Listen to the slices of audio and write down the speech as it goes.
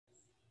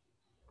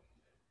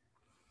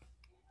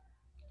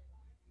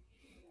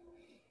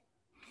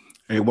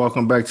Hey,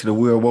 welcome back to the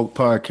We Are Woke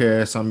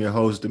podcast. I'm your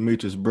host,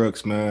 Demetrius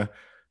Brooks, man.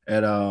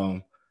 And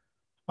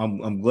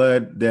I'm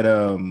glad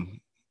that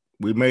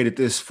we made it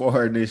this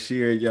far this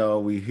year,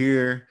 y'all. We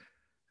here.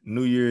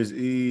 New Year's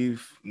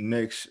Eve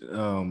next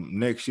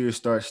year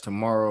starts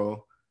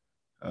tomorrow.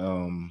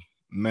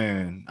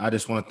 Man, I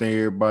just want to thank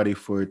everybody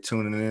for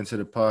tuning into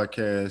the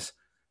podcast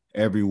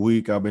every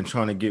week. I've been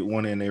trying to get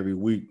one in every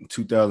week.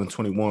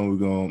 2021, we're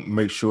gonna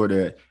make sure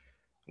that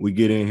we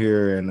get in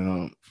here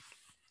and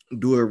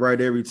do it right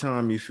every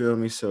time. You feel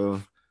me?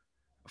 So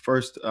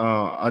first,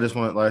 I just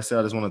want, like I said,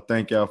 I just want to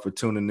thank y'all for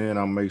tuning in.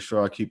 I'll make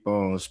sure I keep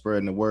on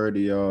spreading the word to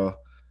y'all,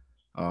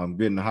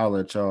 getting to holler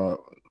at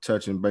y'all,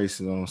 touching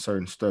bases on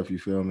certain stuff. You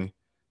feel me?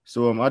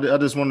 So, I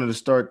just wanted to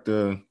start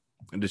the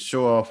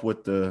show off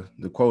with the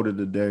quote of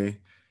the day,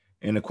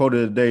 and the quote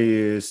of the day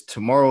is: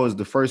 Tomorrow is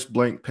the first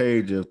blank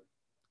page of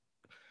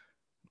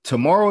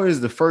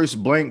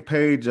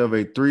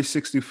a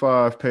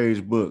 365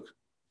 page book.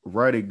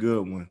 Write a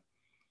good one.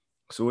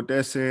 So, with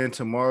that saying,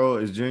 tomorrow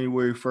is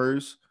January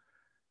 1st.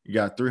 You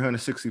got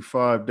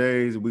 365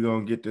 days. We're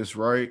gonna get this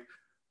right.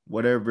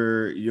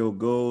 Whatever your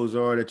goals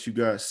are that you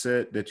got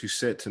set, that you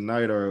set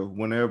tonight or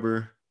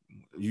whenever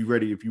you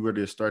ready, if you ready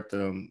to start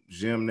the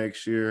gym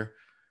next year,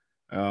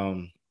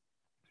 um,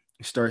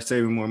 start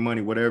saving more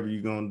money, whatever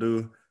you're gonna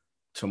do.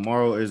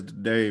 Tomorrow is the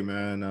day,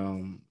 man.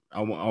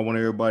 I want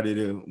everybody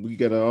to we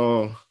gotta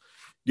all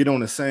get on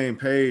the same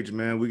page,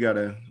 man. We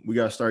gotta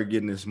start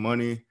getting this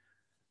money.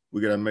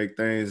 We gotta make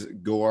things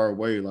go our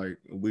way. Like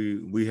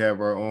we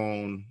have our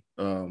own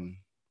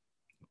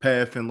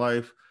path in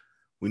life.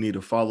 We need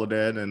to follow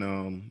that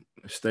and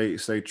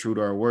stay true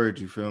to our words.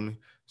 You feel me?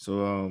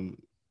 So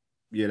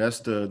yeah,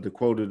 that's the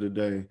quote of the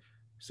day.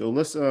 So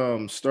let's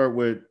start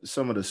with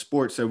some of the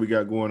sports that we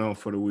got going on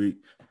for the week.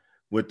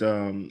 With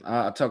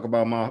I talk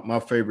about my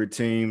favorite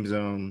teams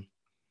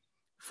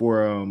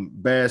for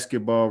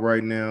basketball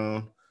right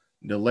now.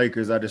 The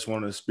Lakers. I just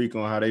want to speak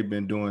on how they've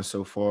been doing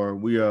so far.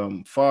 We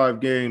 5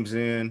 games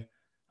in.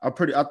 I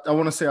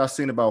want to say I've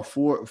seen about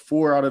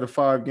four out of the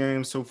 5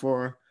 games so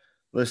far.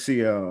 Let's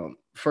see.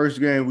 First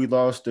game we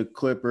lost the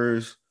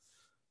Clippers.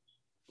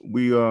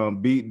 We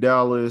beat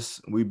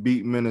Dallas. We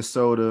beat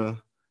Minnesota.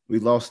 We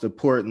lost to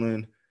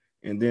Portland,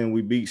 and then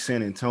we beat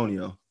San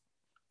Antonio.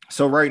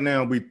 So right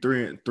now we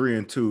three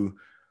and two.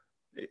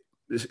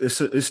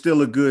 It's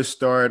still a good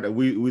start.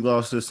 We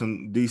lost to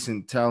some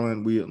decent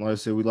talent. We like I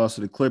said, we lost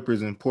to the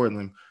Clippers and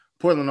Portland.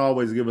 Portland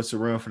always give us a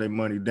run for their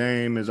money.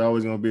 Dame is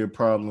always going to be a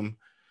problem.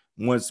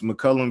 Once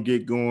McCullum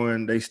get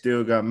going, they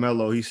still got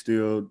Melo. He's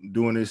still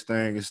doing his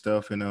thing and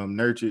stuff. And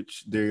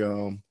Nurkic,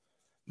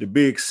 the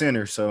big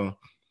center. So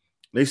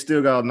they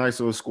still got a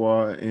nice little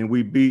squad. And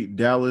we beat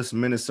Dallas,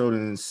 Minnesota,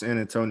 and San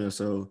Antonio.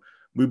 So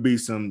we beat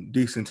some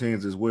decent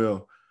teams as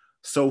well.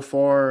 So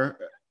far,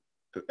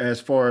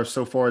 as far as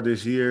so far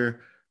this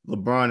year,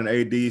 LeBron and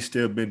AD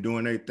still been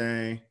doing their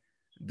thing.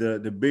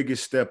 The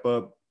biggest step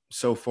up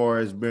so far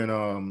has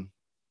been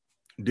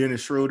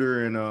Dennis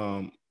Schroeder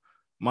and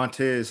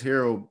Montez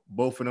Harrell.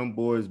 Both of them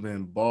boys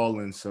been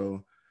balling.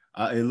 So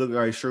it looks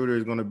like Schroeder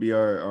is going to be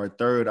our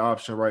third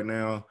option right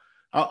now.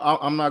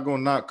 I'm not going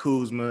to knock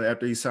Kuzma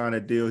after he signed a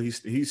deal.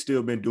 He's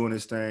still been doing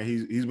his thing.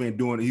 He's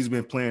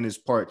been playing his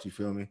part. You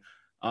feel me?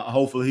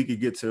 Hopefully he could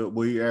get to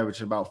where he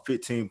averaged about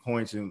 15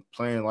 points and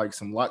playing like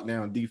some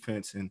lockdown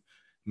defense and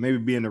maybe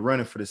be in the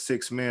running for the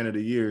sixth man of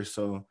the year.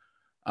 So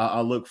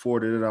I look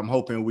forward to it. I'm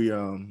hoping we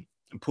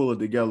pull it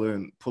together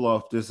and pull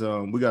off this.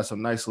 We got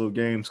some nice little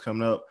games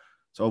coming up,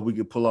 so we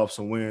could pull off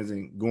some wins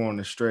and go on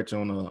the stretch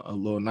on a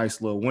little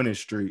nice little winning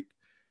streak.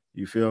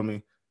 You feel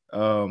me?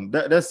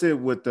 That's it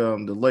with the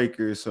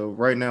Lakers. So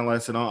right now, like I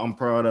said, I'm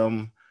proud of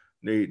them.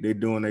 They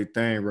doing their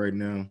thing right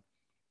now.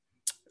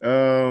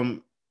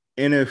 Um,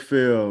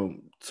 NFL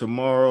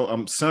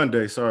tomorrow.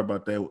 Sunday. Sorry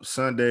about that.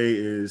 Sunday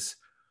is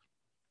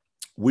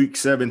week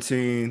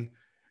 17.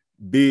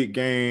 Big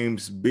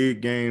games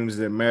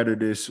that matter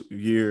this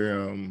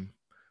year.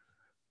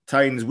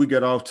 Titans, we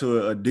got off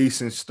to a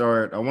decent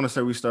start. I want to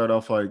say we started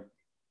off like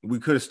we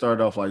could have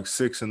started off like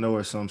 6-0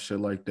 or some shit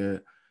like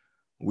that.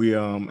 We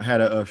had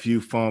a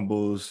few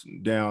fumbles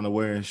down the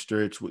way and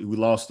stretch. We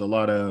lost a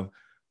lot of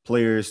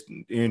players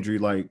injury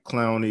like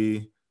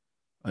Clowney,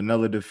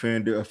 another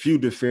defender, a few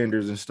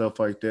defenders and stuff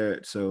like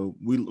that. So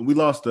we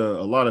lost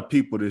a lot of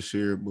people this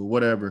year, but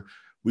whatever.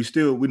 We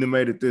done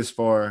made it this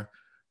far.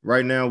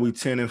 Right now we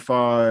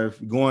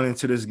 10-5. Going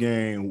into this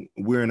game,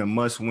 we're in a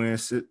must-win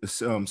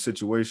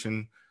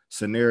situation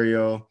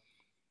scenario.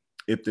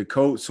 If the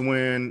Colts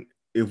win,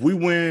 if we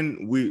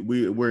win,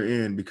 we're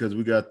in because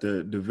we got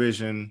the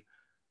division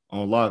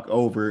on lock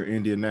over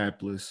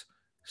Indianapolis.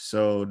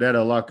 So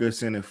that'll lock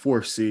us in at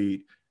fourth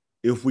seed.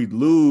 If we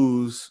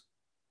lose,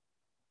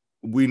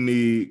 we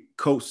need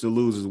Colts to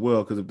lose as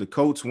well. Because if the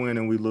Colts win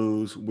and we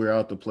lose, we're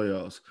out the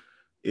playoffs.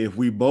 If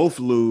we both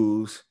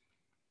lose,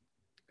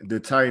 the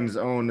Titans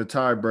own the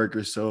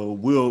tiebreaker, so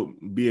we'll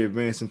be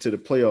advancing to the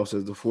playoffs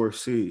as the fourth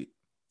seed.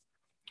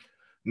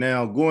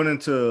 Now, going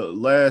into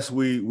last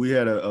week, we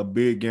had a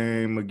big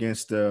game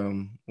against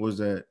what was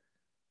that?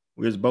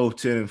 We was both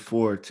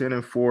 10-4.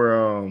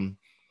 10-4.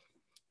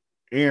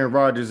 Aaron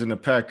Rodgers and the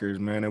Packers,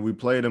 man, and we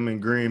played them in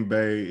Green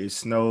Bay. It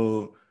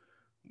snowed.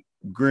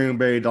 Green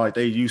Bay, like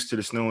they used to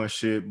the snow and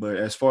shit. But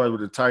as far as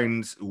with the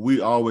Titans,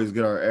 we always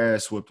get our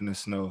ass whooped in the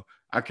snow.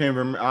 I can't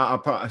remember. I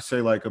probably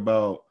say like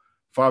about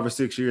 5 or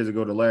 6 years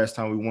ago, the last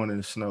time we won in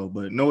the snow.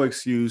 But no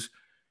excuse.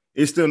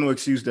 It's still no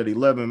excuse that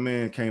 11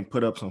 men can't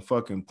put up some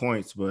fucking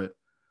points. But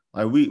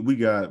like we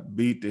got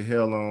beat the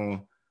hell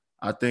on.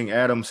 I think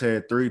Adams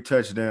had 3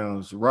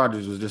 touchdowns.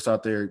 Rodgers was just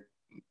out there,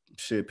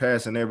 shit,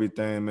 passing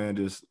everything, man,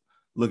 just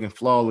looking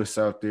flawless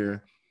out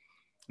there.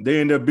 They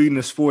end up beating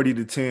us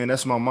 40-10.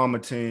 That's my mama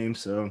team.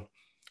 So,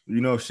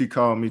 she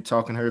called me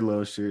talking her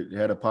little shit,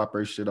 had to pop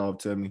her shit off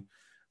to me.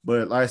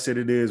 But like I said,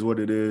 it is what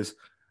it is.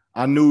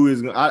 I knew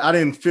it was, I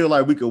didn't feel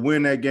like we could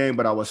win that game,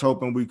 but I was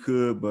hoping we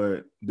could.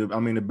 But the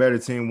better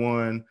team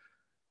won.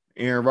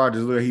 Aaron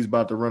Rodgers, he's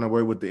about to run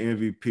away with the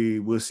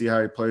MVP. We'll see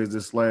how he plays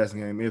this last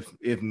game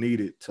if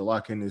needed to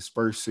lock in his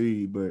first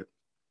seed. But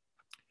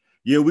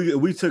yeah,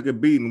 we took a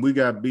beating. We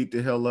got beat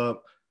the hell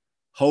up.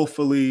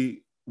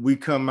 Hopefully we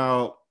come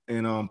out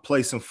and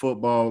play some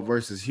football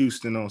versus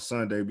Houston on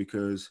Sunday,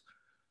 because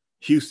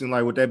Houston,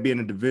 like with that being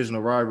a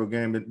divisional rival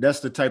game, that's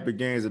the type of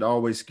games that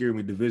always scare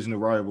me. Divisional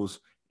rivals,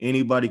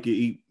 anybody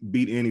can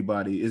beat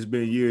anybody. It's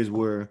been years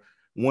where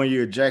one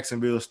year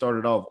Jacksonville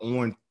started off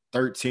on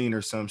 13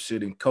 or some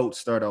shit, and Colts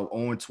started off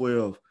on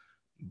 12.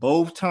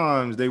 Both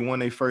times they won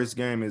their first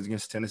game is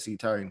against Tennessee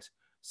Titans.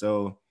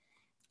 So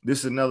this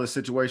is another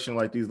situation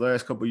like these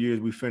last couple of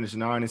years. We finished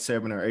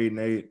 9-7 or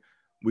 8-8.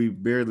 We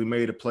barely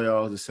made the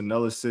playoffs. It's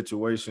another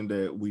situation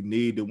that we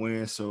need to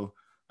win. So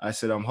I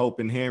said, I'm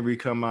hoping Henry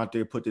come out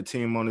there, put the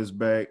team on his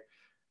back.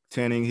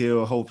 Tanning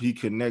Hill, hope he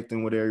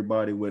connecting with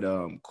everybody, with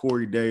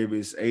Corey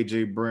Davis,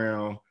 AJ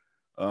Brown,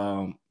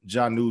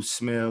 Jonnu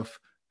Smith,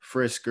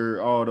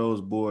 Frisker, all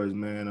those boys,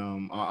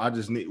 man. I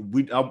just need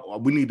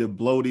we need to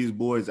blow these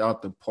boys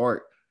out the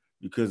park,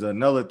 because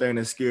another thing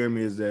that scared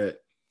me is that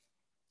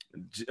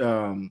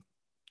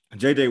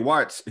JJ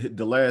Watts,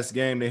 the last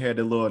game they had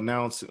the little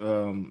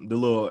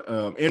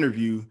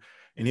interview,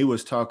 and he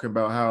was talking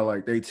about how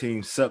like they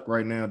team suck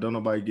right now. Don't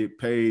nobody get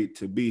paid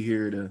to be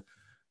here, to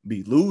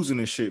be losing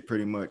and shit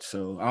pretty much.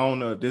 So I don't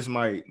know if this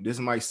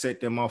might set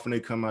them off when they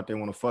come out there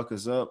want to fuck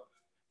us up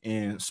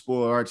and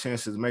spoil our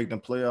chances to make them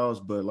playoffs.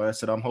 But like I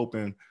said, I'm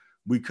hoping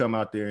we come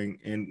out there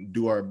and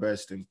do our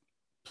best and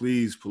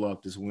please pull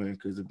off this win,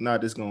 because if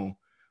not, it's gonna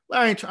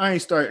I ain't trying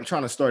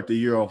to start the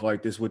year off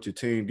like this with your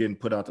team getting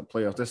put out the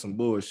playoffs. That's some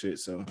bullshit.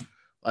 So, like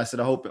I said,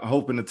 I'm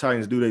hoping the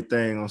Titans do their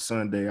thing on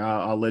Sunday.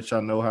 I'll let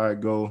y'all know how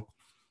it go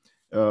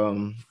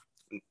on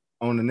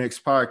the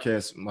next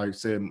podcast. Like I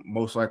said,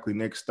 most likely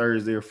next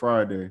Thursday or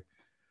Friday.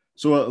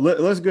 So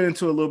let's get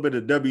into a little bit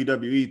of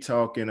WWE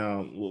talk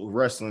and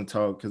wrestling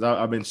talk, because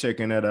I've been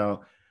checking that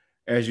out.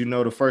 As you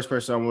know, the first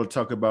person I want to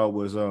talk about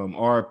was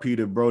RP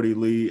to Brody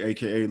Lee,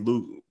 aka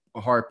Luke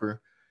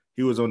Harper.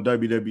 He was on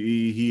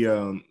WWE. He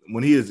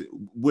when he is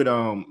with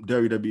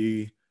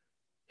WWE,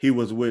 he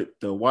was with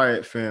the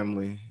Wyatt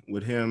family,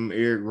 with him,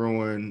 Eric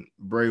Rowan,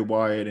 Bray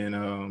Wyatt,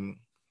 and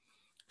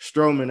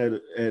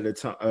Strowman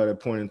at a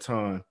point in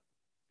time.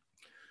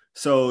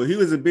 So he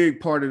was a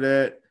big part of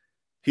that.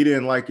 He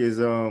didn't like his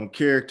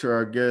character,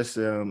 I guess.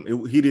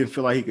 He didn't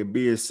feel like he could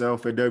be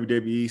himself at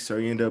WWE, so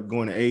he ended up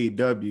going to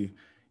AEW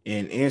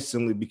and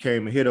instantly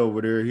became a hit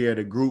over there. He had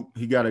a group.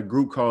 He got a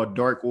group called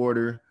Dark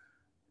Order.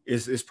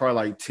 It's probably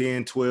like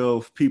 10,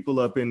 12 people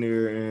up in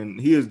there,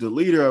 and he is the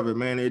leader of it,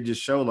 man. It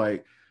just show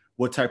like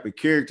what type of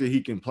character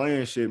he can play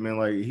and shit, man.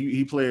 Like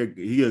he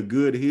a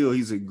good heel.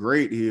 He's a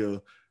great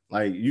heel.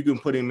 Like you can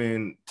put him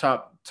in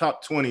top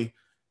 20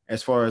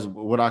 as far as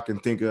what I can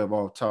think of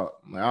off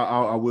top. Like,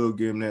 I will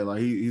give him that. Like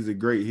he's a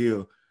great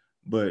heel.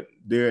 But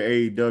their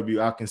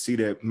AEW, I can see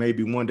that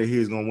maybe one day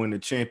he's gonna win the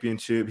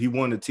championship. He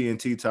won the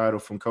TNT title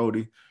from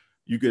Cody.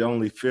 You could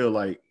only feel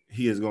like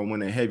he is gonna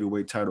win a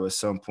heavyweight title at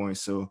some point.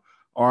 So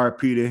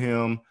RP to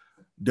him.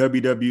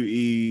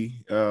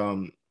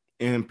 WWE,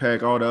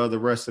 Impact, all the other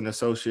wrestling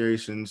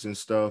associations and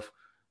stuff,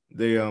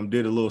 they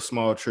did a little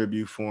small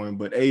tribute for him.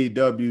 But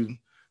AEW,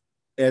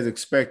 as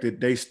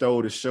expected, they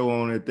stole the show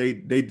on it. They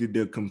did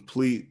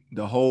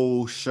the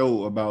whole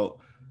show about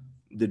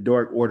the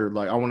Dark Order.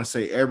 Like I want to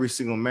say every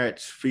single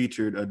match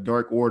featured a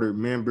Dark Order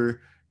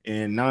member,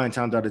 and 9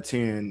 times out of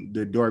 10,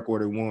 the Dark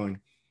Order won.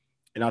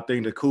 And I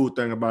think the cool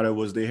thing about it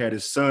was they had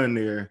his son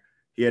there.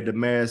 He had the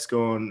mask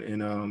on,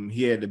 and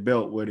he had the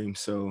belt with him.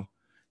 So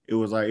it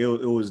was like it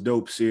was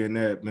dope seeing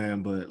that,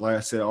 man. But like I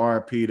said,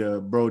 RP to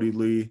Brody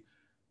Lee,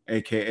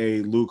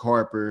 aka Luke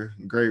Harper,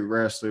 great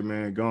wrestler,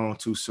 man. Gone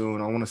too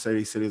soon. I want to say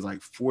he said he's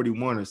like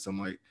 41 or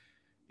something. Like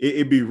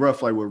it'd be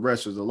rough, like with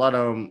wrestlers. A lot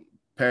of them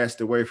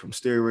passed away from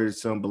steroids or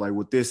something, but like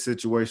with this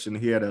situation,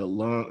 he had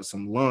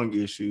some lung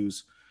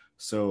issues.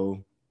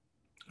 So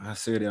I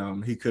said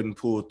he couldn't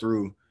pull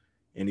through,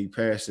 and he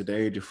passed at the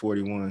age of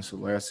 41. So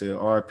like I said,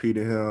 RP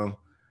to him,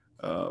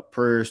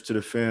 prayers to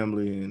the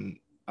family, and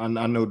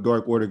I know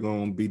Dark Order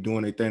gonna be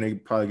doing their thing. They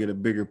probably get a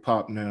bigger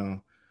pop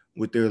now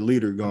with their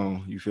leader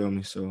gone. You feel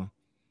me? So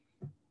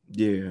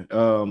Yeah.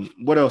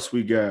 What else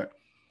we got?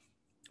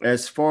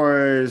 As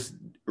far as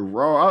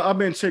Raw, I've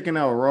been checking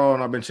out Raw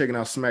and I've been checking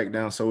out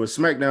SmackDown. So with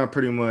SmackDown,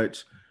 pretty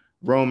much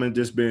Roman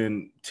just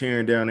been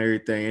tearing down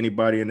everything.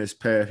 Anybody in his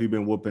path, he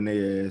been whooping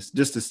their ass.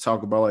 Just to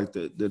talk about like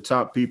the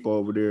top people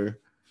over there,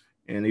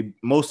 and he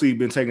mostly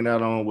been taking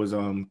out on was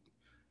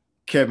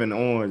Kevin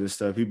Owens and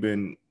stuff. He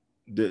been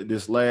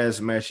this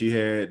last match he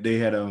had. They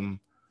had a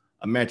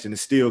match in the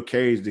steel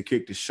cage to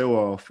kick the show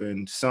off,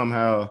 and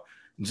somehow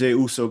Jey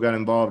Uso got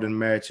involved in the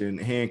match and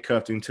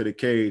handcuffed him to the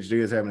cage. They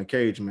was having a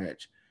cage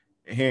match,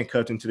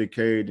 handcuffed him to the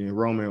cage, and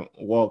Roman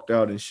walked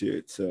out and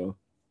shit. So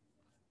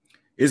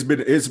it's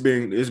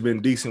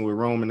been decent with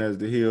Roman as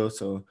the heel.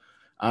 So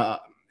I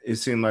it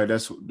seemed like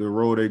that's the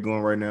road they're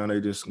going right now. They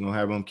just gonna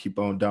have him keep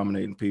on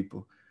dominating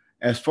people.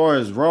 As far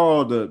as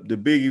Raw, the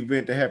big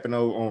event that happened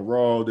on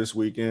Raw this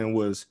weekend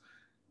was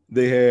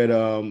they had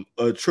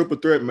a triple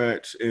threat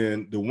match,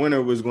 and the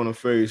winner was going to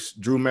face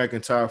Drew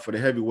McIntyre for the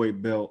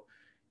heavyweight belt.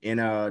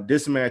 And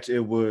this match, it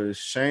was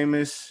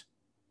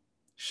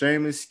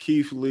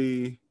Keith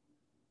Lee.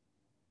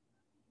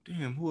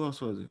 Damn, who else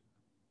was it?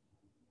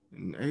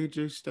 And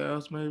AJ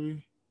Styles,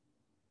 maybe.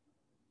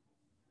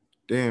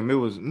 Damn, it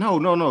was no.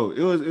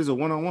 It was a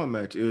one on one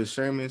match. It was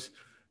Sheamus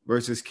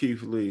versus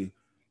Keith Lee,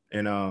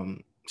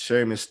 and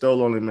Sheamus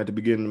stole on him at the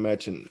beginning of the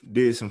match and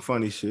did some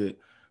funny shit,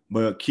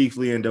 but Keith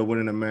Lee ended up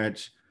winning the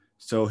match,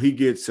 so he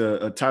gets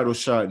a title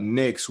shot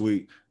next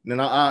week. Then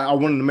I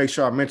wanted to make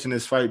sure I mentioned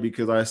this fight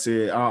because I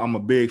said I'm a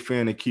big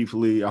fan of Keith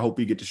Lee. I hope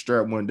he get the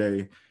strap one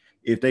day.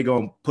 If they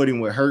gonna put him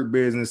with Hurt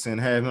Business and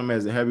have him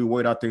as a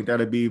heavyweight, I think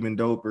that'd be even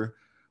doper.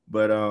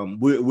 But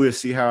we'll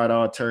see how it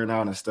all turn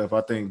out and stuff.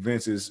 I think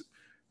Vince is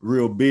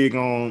real big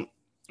on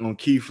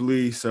Keith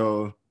Lee,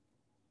 so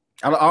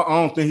I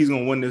don't think he's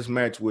gonna win this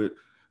match with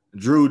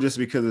Drew just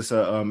because it's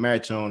a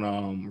match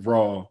on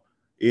Raw.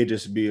 It'd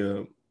just be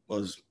a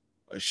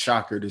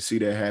shocker to see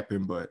that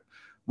happen, but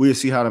we'll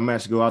see how the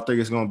match go. I think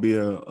it's gonna be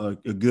a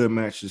good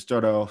match to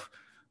start off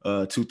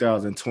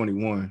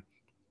 2021.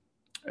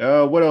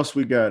 What else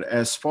we got?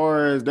 As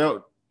far as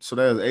that, so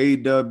that's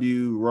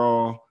AEW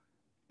Raw.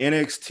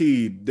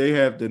 NXT, they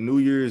have the New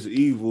Year's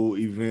Evil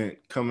event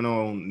coming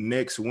on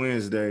next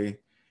Wednesday,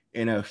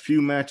 and a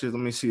few matches.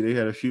 Let me see. They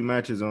had a few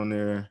matches on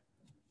there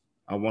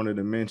I wanted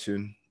to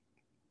mention.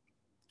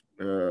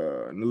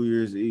 New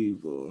Year's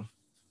Evil.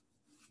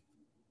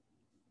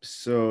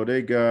 So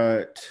they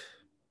got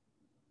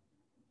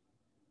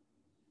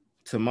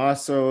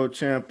Tommaso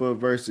Ciampa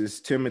versus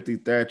Timothy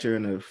Thatcher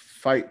in a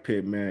fight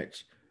pit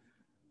match.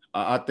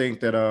 I think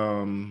that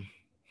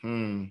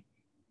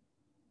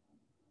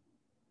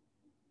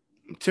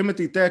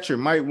Timothy Thatcher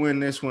might win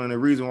this one. The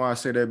reason why I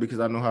say that because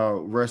I know how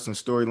wrestling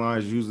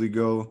storylines usually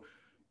go.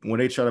 When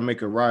they try to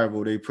make a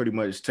rival, they pretty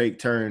much take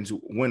turns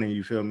winning.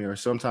 You feel me? Or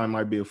sometimes it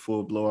might be a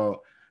full blowout.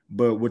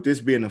 But with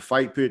this being a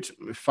fight pit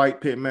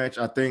match,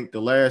 I think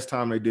the last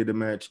time they did the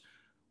match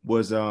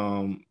was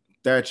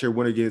Thatcher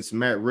went against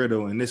Matt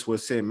Riddle, and this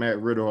was sent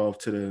Matt Riddle off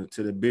to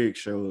the big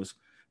shows.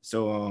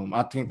 So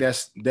I think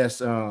that's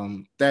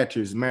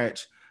Thatcher's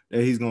match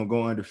that he's gonna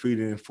go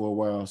undefeated in for a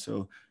while.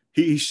 So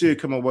he should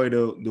come away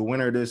the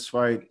winner of this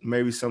fight,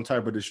 maybe some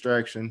type of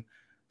distraction.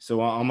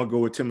 So I'm gonna go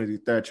with Timothy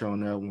Thatcher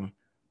on that one.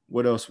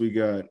 What else we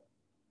got?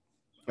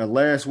 A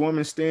last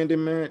woman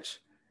standing match.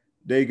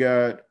 They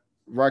got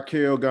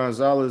Raquel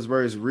Gonzalez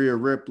versus Rhea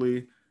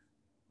Ripley.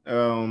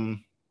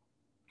 Um,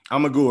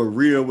 I'm gonna go with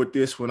Rhea with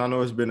this one. I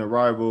know it's been a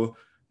rival.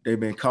 They've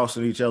been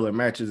costing each other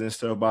matches and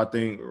stuff, but I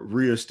think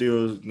Rhea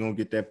still is gonna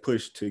get that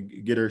push to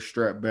get her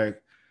strap back.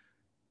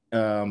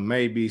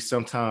 Maybe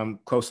sometime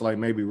close to like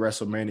maybe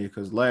WrestleMania,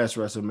 because last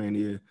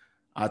WrestleMania,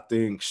 I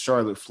think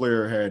Charlotte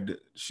Flair had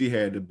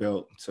the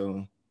belt.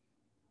 So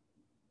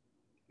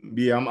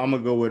yeah, I'm gonna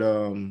go with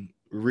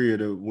Rhea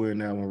to win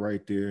that one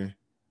right there.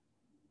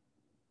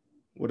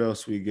 What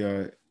else we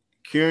got?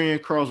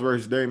 Karrion Cross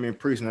versus Damian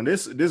Priest. Now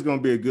this is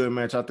gonna be a good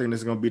match. I think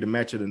this is gonna be the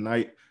match of the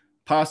night,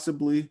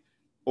 possibly,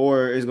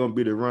 or it's gonna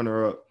be the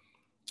runner up.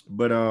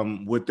 But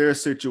with their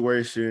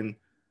situation,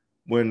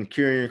 when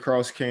Karrion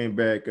Cross came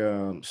back,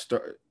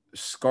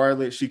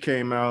 Scarlett, she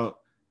came out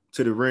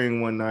to the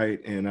ring one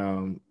night,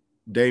 and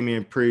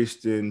Damian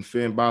Priest and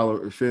Finn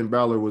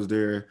Balor was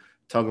there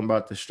talking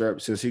about the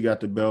strap since he got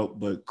the belt,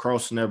 but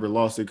Cross never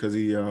lost it because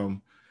he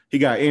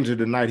got injured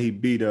the night he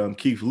beat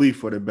Keith Lee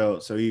for the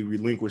belt, so he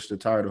relinquished the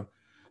title.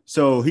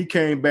 So he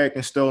came back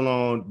and stole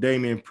on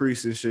Damian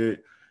Priest and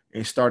shit,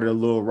 and started a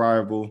little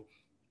rival.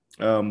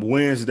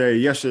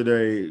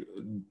 Yesterday,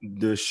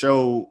 the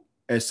show,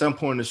 at some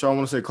point in the show, I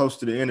want to say close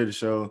to the end of the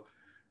show,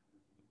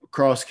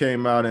 Cross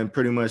came out and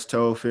pretty much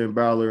told Finn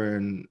Balor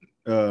and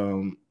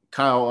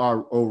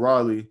Kyle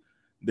O'Reilly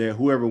that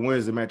whoever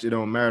wins the match, it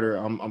don't matter.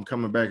 I'm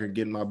coming back and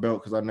getting my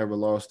belt because I never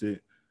lost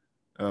it.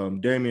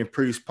 Damian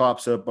Priest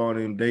pops up on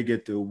him. They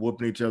get to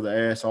whooping each other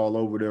ass all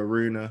over the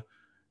arena.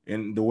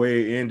 And the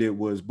way it ended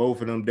was both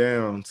of them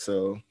down.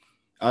 So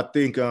I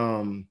think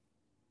Karrion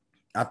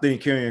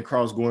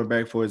Cross going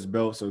back for his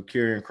belt, so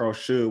Karrion Cross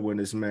should win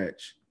this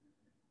match.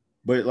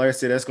 But like I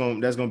said, that's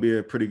gonna be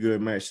a pretty good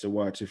match to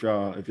watch if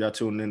y'all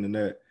tuning into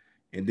that.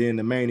 And then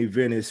the main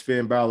event is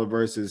Finn Balor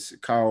versus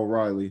Kyle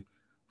O'Reilly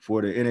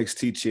for the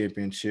NXT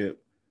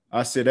Championship.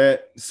 I said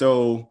that.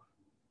 So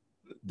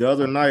the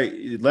other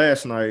night,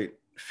 last night,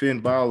 Finn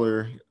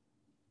Balor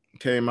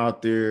came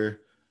out there.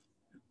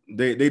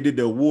 They did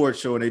the award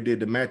show and they did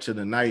the match of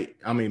the night.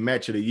 I mean,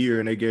 match of the year,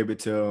 and they gave it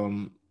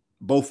to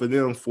both of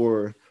them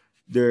for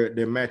their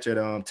match at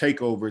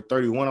Takeover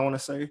 31. I want to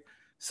say.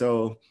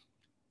 So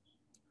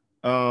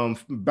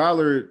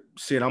Ballard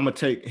said, "I'm gonna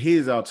take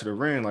his out to the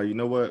ring. Like, you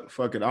know what?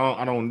 Fuck it.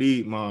 I don't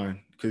need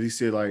mine." Because he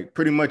said, like,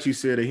 pretty much he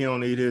said that he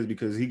don't need his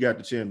because he got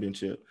the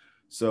championship.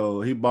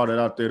 So he bought it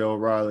out there to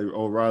O'Reilly.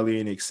 O'Reilly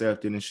and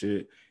accepted and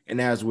shit. And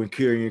that's when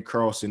Karrion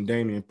Kross and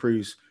Damian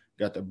Priest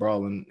got the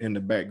brawling in the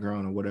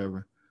background or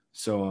whatever.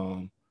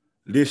 So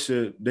they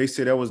said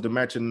that was the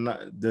match of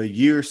the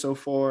year so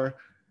far.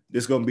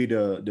 This is gonna be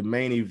the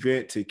main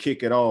event to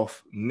kick it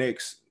off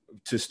next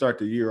to start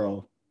the year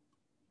off.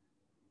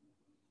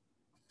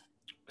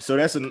 So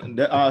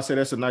I'll say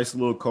that's a nice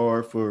little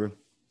card for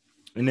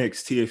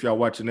NXT. If y'all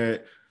watching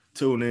that,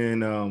 tune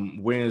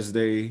in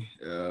Wednesday,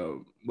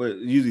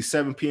 usually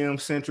 7 p.m.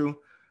 Central.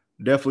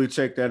 Definitely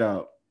check that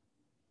out.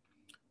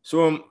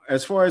 So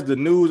as far as the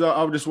news,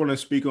 I just want to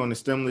speak on the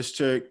stimulus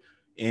check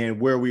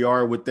and where we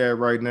are with that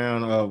right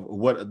now, of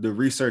what the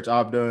research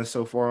I've done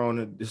so far on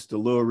it. Just a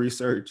little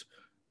research.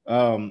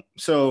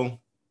 So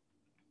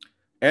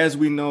as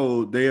we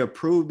know, they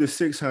approved the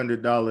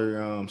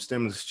 $600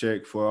 stimulus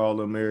check for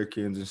all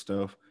Americans and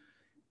stuff.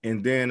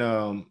 And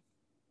then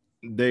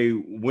they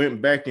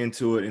went back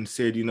into it and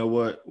said, you know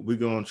what, we're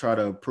going to try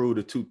to approve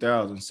the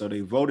 2000. So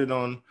they voted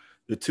on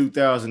the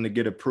 2000 to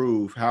get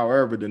approved.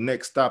 However, the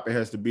next stop it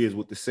has to be is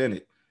with the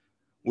Senate.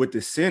 With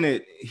the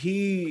Senate,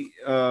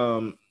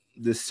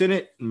 the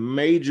Senate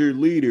major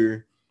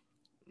leader,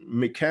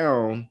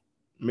 McCown,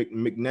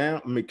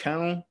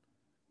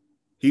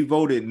 he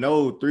voted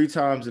no 3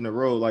 times in a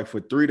row, like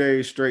for 3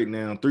 days straight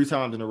now, 3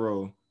 times in a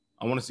row.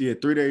 I want to see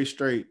it 3 days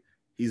straight.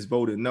 He's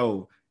voted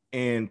no.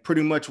 And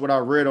pretty much what I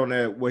read on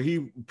that, what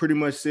he pretty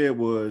much said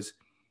was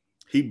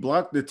he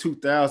blocked the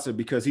 2000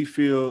 because he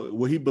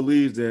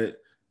believes that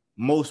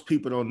most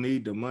people don't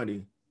need the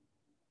money.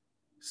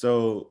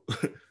 So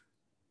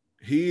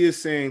he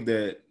is saying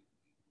that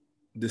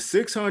the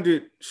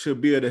 600 should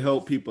be able to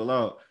help people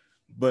out,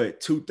 but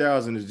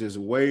 2000 is just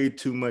way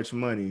too much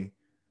money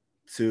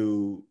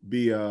to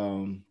be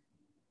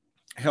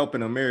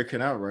helping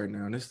American out right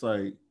now. And it's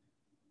like,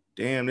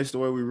 damn, this is the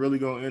way we really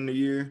gonna end the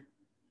year.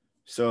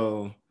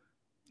 So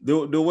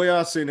the way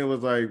I seen it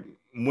was like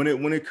when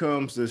it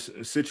comes to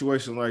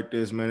situations like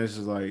this, man, it's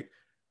just like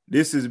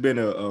this has been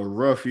a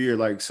rough year.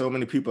 Like so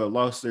many people have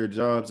lost their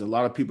jobs. A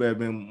lot of people have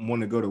been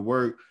wanting to go to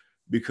work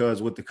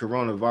because with the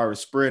coronavirus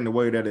spreading the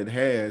way that it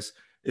has,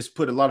 it's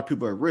put a lot of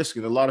people at risk.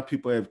 And a lot of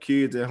people have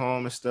kids at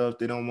home and stuff.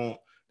 They don't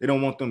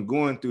want them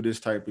going through this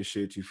type of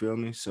shit. You feel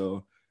me?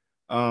 So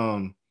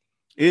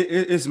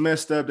it's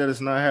messed up that it's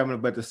not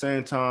happening, but at the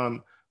same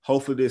time,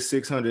 hopefully this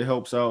 600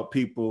 helps out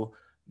people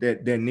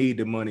that need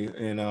the money.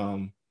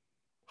 And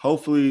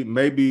hopefully,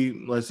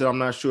 maybe, let's say, I'm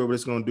not sure what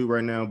it's going to do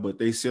right now, but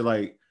they say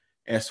like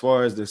as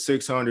far as the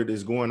 600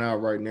 is going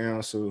out right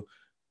now, so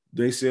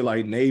they said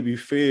like Navy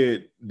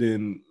Fed,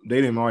 then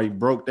they didn't already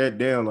broke that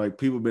down. Like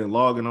people been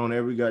logging on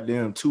every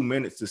goddamn 2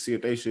 minutes to see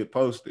if they should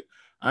post it.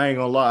 I ain't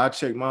gonna lie, I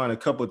checked mine a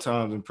couple of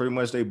times and pretty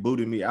much they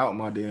booted me out of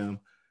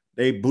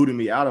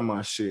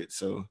my shit.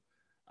 So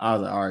I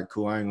was like, all right,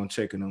 cool. I ain't gonna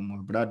check it no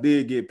more. But I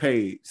did get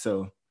paid.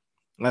 So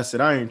I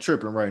said I ain't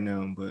tripping right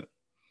now. But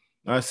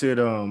I said,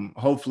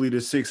 hopefully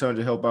the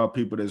 600 help out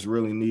people that's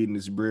really needing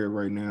this bread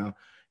right now.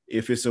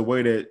 If it's a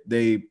way that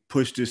they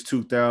push this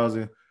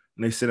 2000 and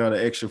they send out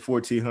an extra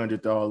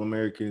 1400 to all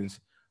Americans,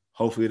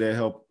 hopefully that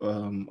help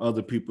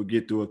other people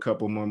get through a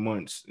couple more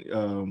months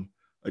of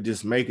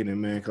just making it,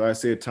 man. Because I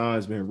said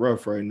time's been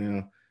rough right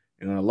now,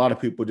 and a lot of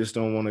people just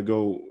don't want to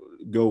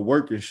go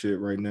work and shit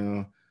right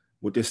now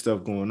with this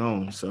stuff going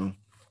on. So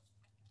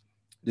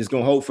just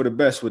gonna hope for the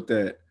best with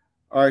that.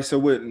 All right, so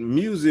with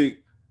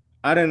music,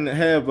 I didn't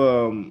have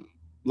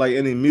like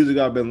any music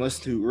I've been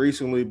listening to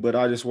recently, but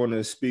I just want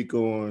to speak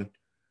on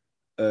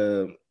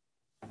uh,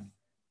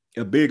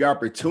 a big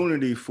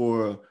opportunity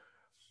for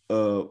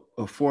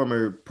a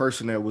former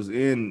person that was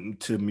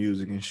into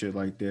music and shit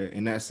like that,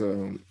 and that's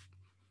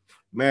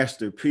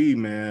Master P,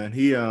 man.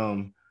 He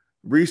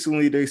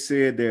recently they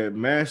said that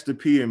Master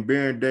P and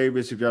Baron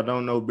Davis, if y'all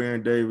don't know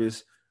Baron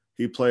Davis,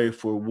 he played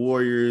for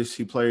Warriors,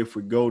 he played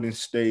for Golden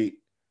State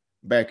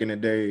back in the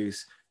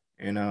days,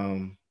 and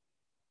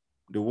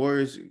the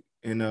Warriors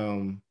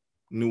in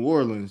New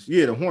Orleans.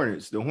 Yeah, the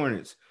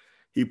Hornets.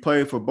 He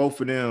played for both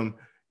of them,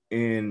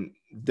 and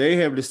they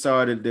have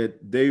decided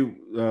that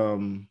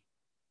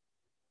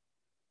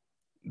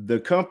the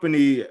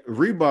company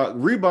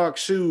Reebok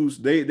shoes,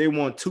 they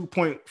want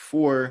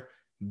 2.4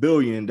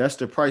 billion. That's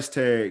the price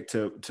tag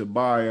to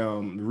buy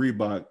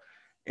Reebok.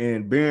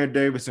 And Baron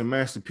Davis and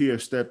Master P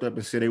have stepped up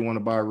and said they want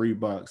to buy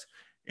Reeboks.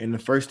 And the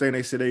first thing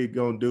they said they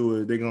gonna do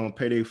is they're gonna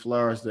pay their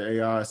flowers to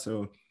AI.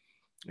 So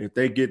if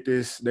they get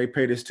this, they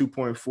pay this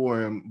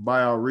 2.4 and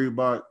buy out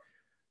Reebok.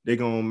 they're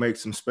gonna make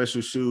some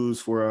special shoes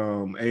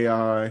for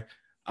AI.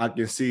 I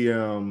can see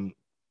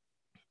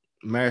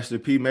Master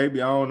P.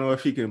 Maybe I don't know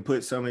if he can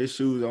put some of his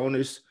shoes on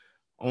his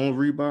own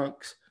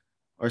Reeboks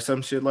or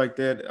some shit like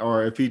that,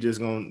 or if he just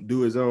gonna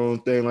do his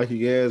own thing like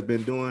he has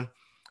been doing.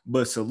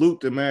 But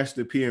salute to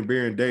Master P and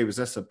Baron Davis.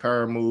 That's a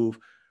power move.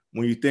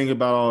 When you think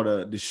about all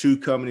the shoe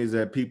companies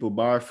that people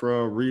buy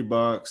from,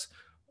 Reeboks,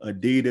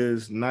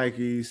 Adidas,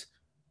 Nikes,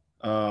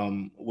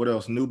 what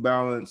else? New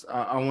Balance.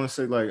 I want to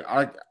say like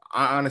I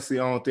honestly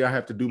I don't think I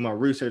have to do my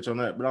research on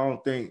that, but I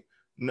don't think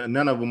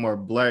none of them are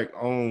black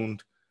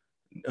owned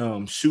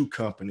shoe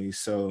companies.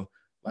 So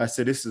like I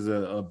said, this is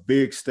a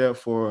big step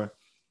for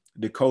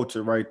the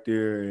culture right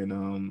there,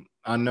 and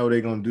I know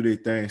they're gonna do their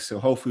thing. So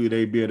hopefully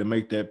they be able to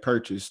make that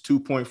purchase.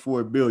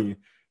 2.4 billion,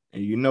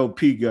 and you know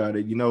P got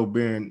it. You know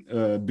Baron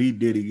B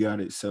Diddy got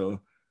it. So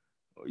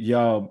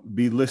y'all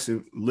be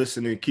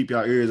listening, keep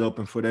y'all ears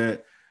open for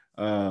that.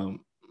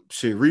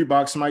 Shit,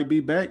 Reeboks might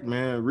be back,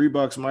 man.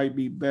 Reeboks might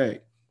be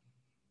back.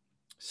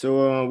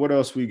 So what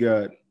else we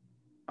got?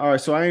 All right,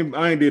 so I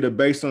ain't did a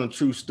based on a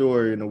true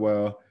story in a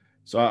while.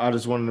 So I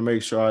just wanted to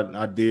make sure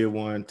I did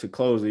one to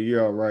close the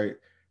year all right.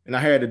 And I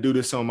had to do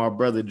this on my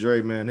brother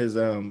Dre, man. His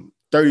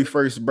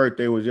 31st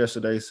birthday was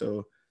yesterday.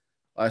 So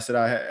like I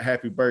said,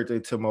 happy birthday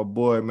to my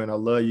boy, man. I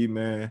love you,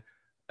 man.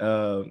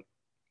 Uh,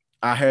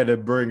 I had to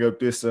bring up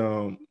this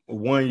 1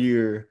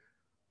 year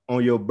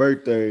on your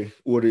birthday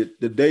or the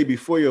day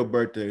before your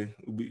birthday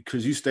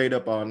because you stayed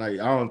up all night.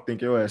 I don't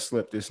think your ass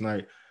slept this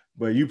night,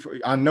 but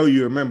I know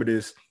you remember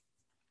this.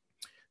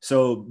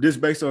 So this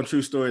based on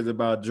true stories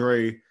about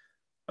Dre.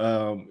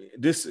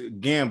 This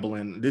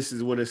gambling. This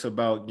is what it's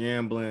about,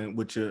 gambling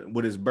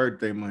with his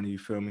birthday money. You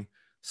feel me?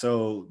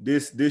 So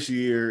this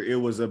year it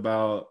was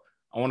about.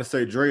 I want to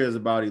say Dre is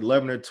about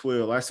 11 or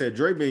 12. I said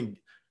Dre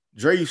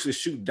used to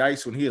shoot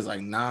dice when he was like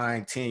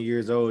 9, 10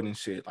 years old and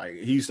shit. Like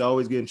he used to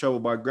always get in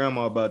trouble by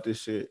grandma about this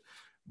shit.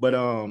 But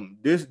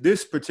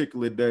this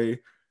particular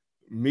day,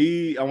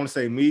 I want to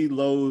say me,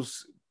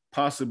 Lowe's,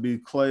 possibly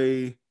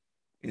Clay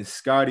and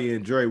Scotty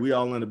and Dre, we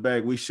all in the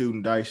back. We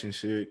shooting dice and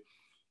shit.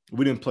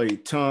 We didn't play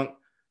Tunk.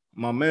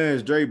 My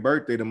man's Dre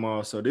birthday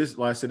tomorrow. So this,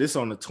 like I said, this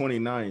on the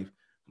 29th.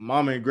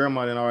 Mama and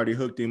grandma then already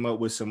hooked him up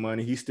with some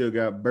money. He still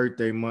got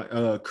birthday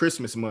money,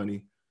 Christmas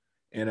money.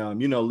 And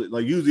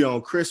like usually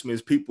on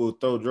Christmas, people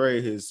throw Dre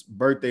his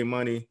birthday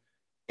money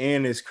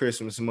and his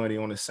Christmas money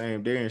on the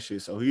same day and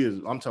shit. So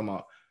I'm talking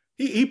about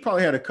he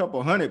probably had a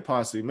couple hundred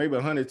possibly, maybe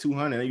 100,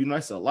 200. You know,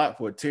 that's a lot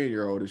for a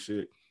 10-year-old and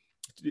shit.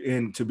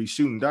 And to be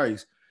shooting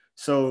dice.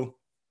 So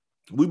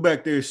we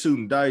back there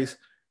shooting dice.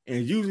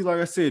 And usually, like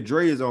I said,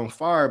 Dre is on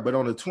fire, but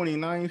on the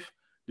 29th,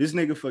 this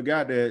nigga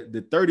forgot that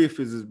the 30th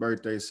is his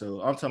birthday.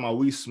 So I'm talking about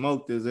we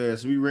smoked his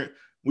ass.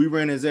 We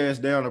ran his ass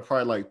down to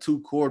probably like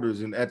 2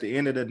 quarters. And at the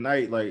end of the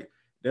night, like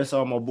that's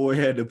all my boy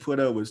had to put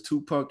up was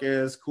 2 punk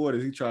ass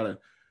quarters. He tried to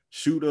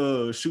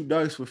shoot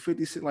dice for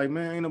 50 cents. Like,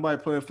 man, ain't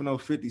nobody playing for no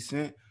 50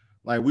 cent.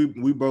 Like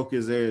we broke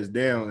his ass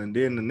down. And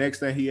then the next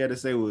thing he had to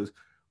say was,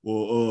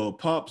 well,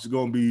 Pop's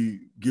gonna be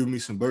giving me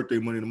some birthday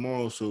money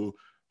tomorrow. So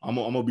I'm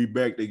gonna be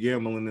back to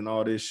gambling and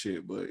all this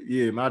shit. But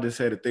yeah, man, I just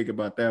had to think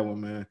about that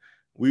one, man.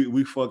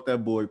 We fucked that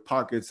boy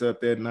pockets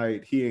up that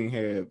night. He ain't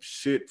have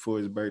shit for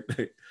his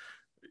birthday.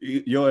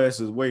 Your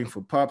ass is waiting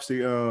for Pops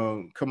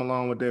to come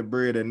along with that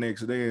bread that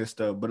next day and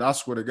stuff. But I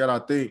swear to God, I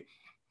think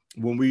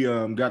when we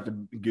got to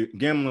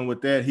gambling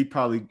with that, he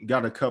probably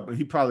got like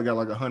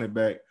 100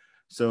 back.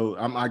 So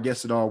I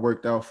guess it all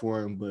worked out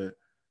for him. But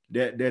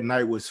that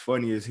night was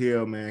funny as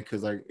hell, man,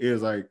 because like it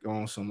was like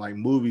on some like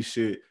movie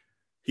shit.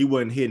 He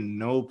wasn't hitting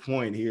no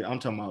point here. I'm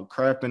talking about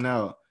crapping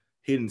out,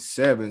 hitting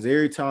sevens.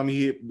 Every time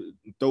he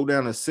throw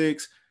down a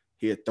 6,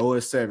 he'd throw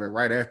a 7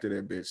 right after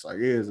that bitch. Like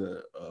it is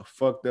a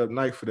fucked up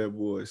night for that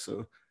boy.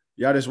 So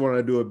y'all just want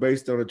to do it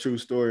based on a true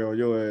story on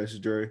your ass,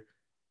 Dre.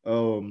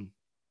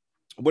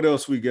 What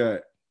else we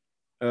got?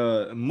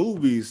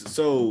 Movies.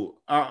 So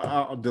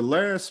the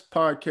last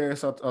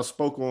podcast I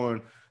spoke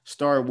on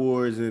Star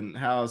Wars and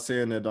how I was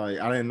saying that like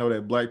I didn't know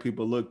that black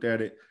people looked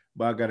at it,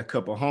 but I got a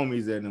couple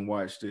homies that didn't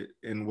watched it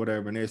and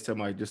whatever, and they tell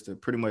me like just to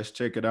pretty much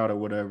check it out or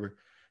whatever.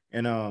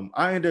 And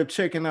I ended up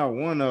checking out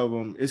one of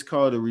them. It's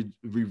called the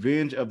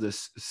Revenge of the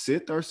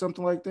Sith or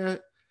something like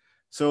that.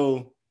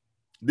 So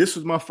this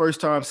was my first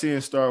time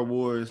seeing Star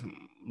Wars.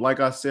 Like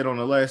I said on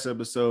the last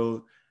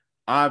episode,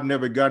 I've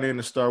never gotten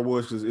into Star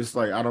Wars because it's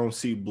like I don't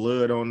see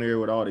blood on there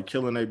with all the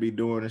killing they be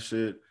doing and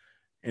shit.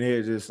 And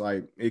it just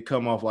like it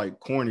come off like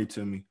corny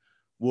to me.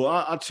 Well,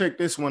 I checked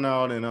this one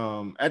out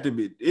and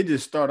it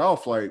just start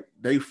off like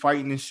they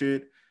fighting and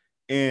shit.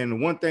 And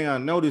one thing I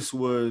noticed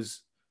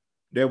was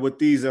that with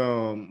these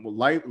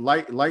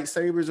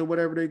lightsabers or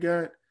whatever they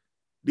got,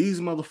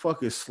 these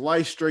motherfuckers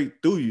slice straight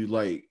through you.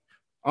 Like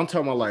I'm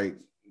talking about like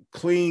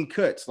clean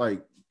cuts,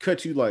 like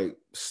cut you like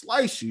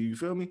slice you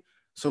feel me?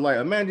 So like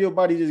imagine your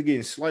body just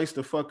getting sliced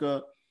the fuck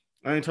up.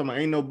 I ain't talking about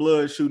ain't no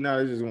blood shooting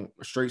out, it's just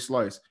a straight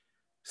slice.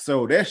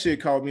 So that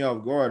shit caught me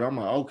off guard. I'm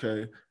like,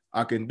 okay,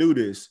 I can do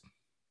this.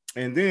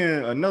 And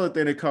then another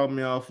thing that caught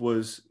me off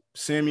was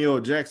Samuel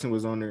Jackson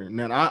was on there.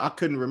 Now I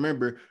couldn't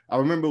remember. I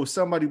remember it was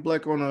somebody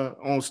black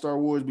on Star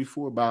Wars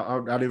before, but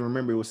I didn't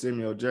remember it was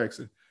Samuel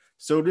Jackson.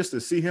 So just to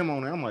see him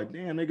on there, I'm like,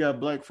 damn, they got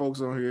black folks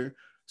on here.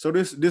 So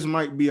this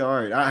might be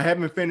all right. I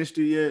haven't finished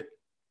it yet,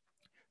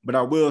 but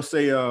I will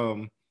say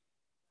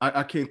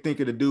I can't think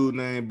of the dude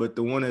name, but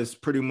the one that's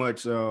pretty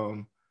much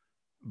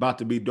about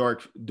to be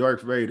Darth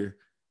Vader,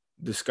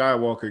 the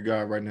Skywalker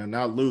guy right now.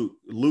 Not Luke.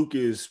 Luke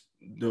is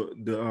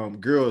the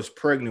girl is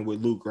pregnant with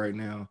Luke right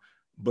now.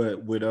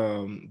 But with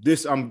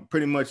this, I'm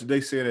pretty much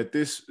they said that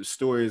this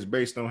story is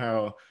based on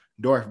how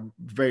Darth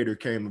Vader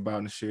came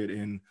about and shit,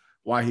 and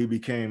why he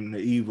became the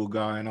evil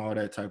guy and all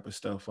that type of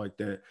stuff like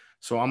that.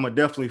 So I'm gonna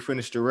definitely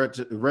finish the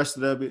rest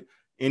of it.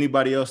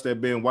 Anybody else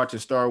that been watching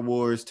Star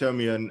Wars, tell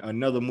me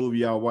another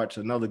movie I'll watch,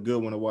 another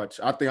good one to watch.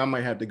 I think I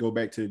might have to go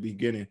back to the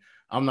beginning.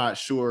 I'm not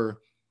sure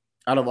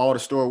out of all the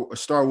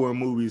Star Wars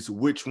movies,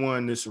 which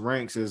one this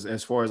ranks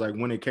as far as like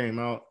when it came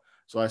out.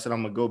 So I said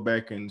I'm gonna go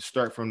back and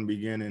start from the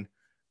beginning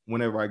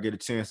whenever I get a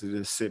chance to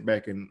just sit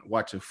back and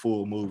watch a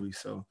full movie.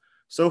 So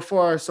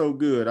far so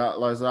good.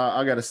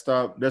 I got to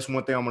stop. That's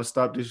one thing I'm gonna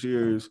stop this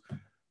year is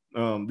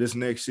this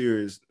next year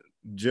is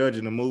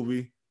judging a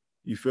movie.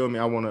 You feel me?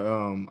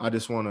 I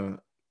just wanna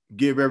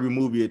give every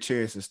movie a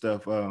chance and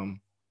stuff.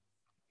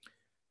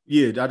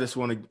 Yeah, I just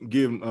want to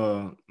give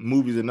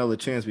movies another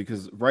chance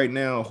because right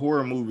now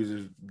horror movies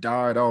have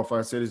died off.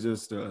 I said it's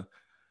just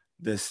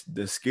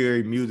the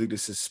scary music, the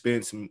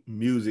suspense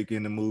music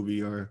in the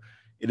movie, or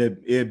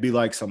it'd be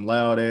like some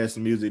loud ass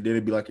music. Then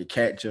it'd be like a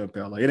cat jump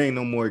out. Like it ain't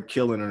no more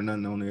killing or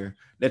nothing on there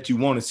that you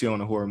want to see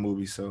on a horror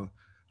movie. So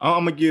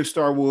I'm gonna give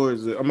Star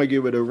Wars. I'm gonna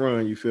give it a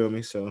run. You feel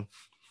me? So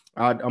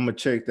I'm gonna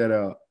check that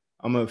out.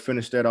 I'm gonna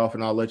finish that off,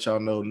 and I'll let y'all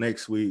know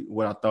next week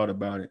what I thought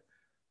about it.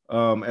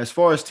 As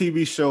far as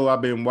TV show,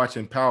 I've been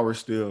watching Power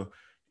still,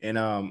 and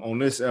on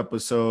this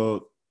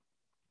episode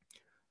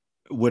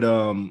with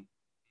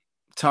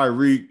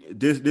Tyreek,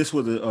 this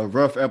was a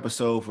rough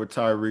episode for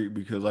Tyreek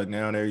because like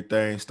now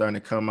everything's starting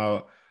to come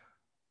out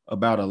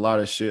about a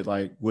lot of shit,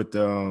 like with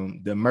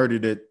the murder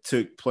that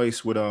took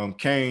place with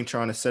Kane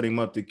trying to set him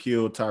up to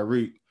kill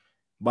Tyreek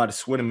by the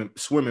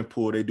swimming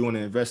pool. They're doing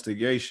an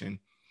investigation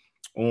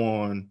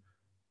on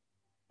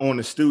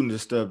the students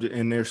and stuff,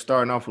 and they're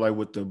starting off like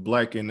with the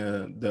black and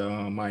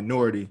the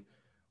minority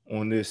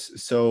on this.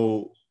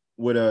 So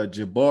with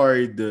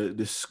Jabari,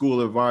 the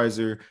school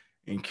advisor,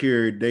 and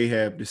Kira, they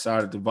have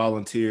decided to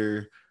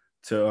volunteer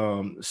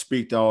to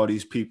speak to all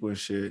these people and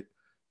shit.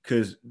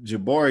 Because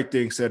Jabari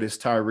thinks that it's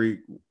Tyreek.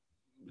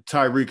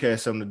 Tyreek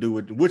has something to do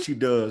with which he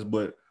does,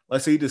 but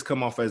let's say he just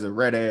come off as a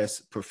red ass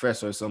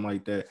professor or something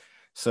like that.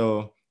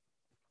 So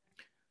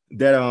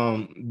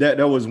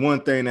that was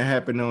one thing that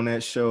happened on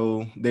that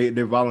show.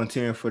 They're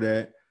volunteering for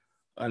that.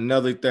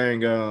 Another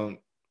thing,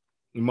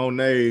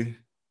 Monet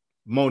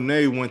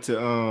went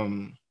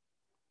to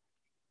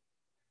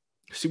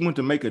she went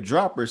to make a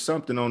drop or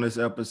something on this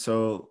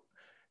episode,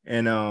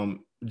 and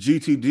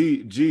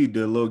GTG,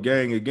 the little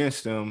gang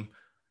against them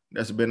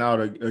that's been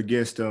out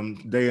against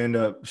them, they end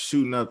up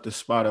shooting up the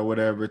spot or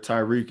whatever.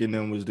 Tyreek and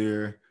them was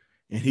there,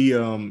 and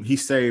he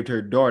saved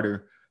her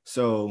daughter.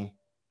 So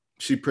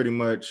she pretty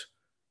much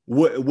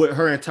what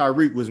her and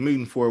Tyreek was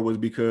meeting for was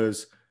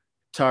because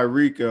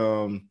Tyreek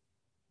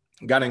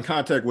got in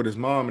contact with his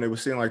mom, and they were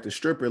seeing like the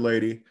stripper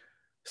lady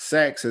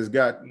Sachs has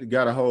got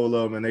a hold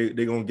of him, and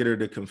they gonna get her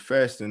to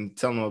confess and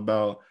tell them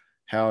about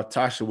how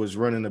Tasha was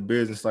running the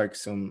business like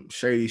some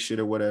shady shit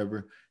or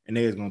whatever, and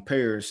they was gonna pay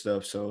her and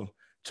stuff. So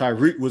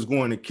Tyreek was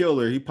going to kill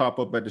her. He popped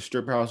up at the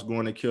strip house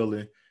going to kill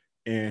her,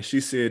 and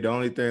she said the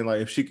only thing,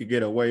 like if she could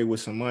get away with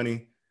some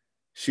money,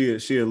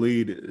 she'll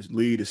lead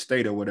the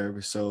state or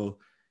whatever. So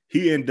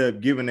he ended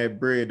up giving that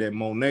bread that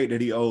Monet that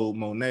he owed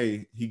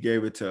Monet. He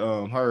gave it to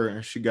her,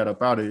 and she got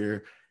up out of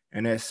there,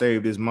 and that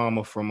saved his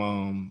mama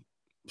from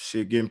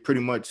shit getting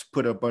pretty much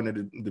put up under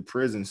the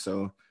prison.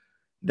 So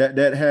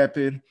that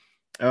happened.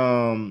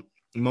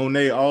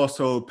 Monet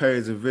also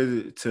pays a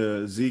visit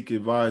to Zeke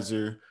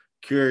advisor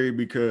Carrie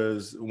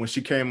because when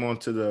she came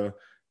onto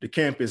the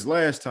campus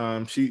last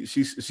time, she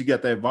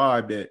got that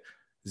vibe that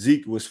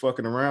Zeke was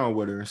fucking around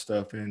with her and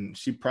stuff, and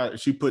she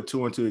put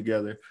two and two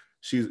together.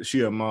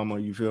 She a mama,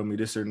 you feel me?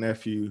 This her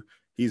nephew.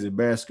 He's a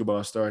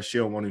basketball star. She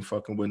don't want him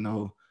fucking with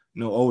no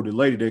older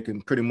lady that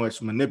can pretty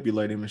much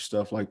manipulate him and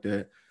stuff like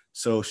that.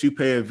 So she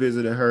paid a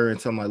visit to her and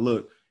tell him like,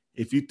 look,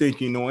 if you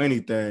think you know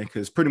anything,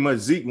 because pretty much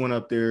Zeke went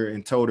up there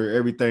and told her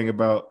everything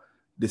about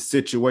the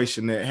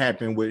situation that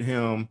happened with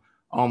him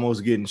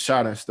almost getting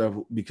shot and stuff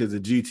because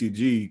of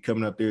GTG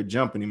coming up there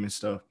jumping him and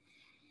stuff.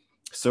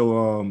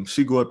 So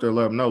she go up there and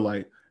let him know,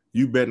 like,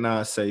 you better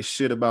not say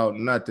shit about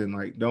nothing.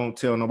 Like, don't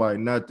tell nobody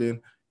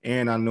nothing.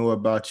 And I know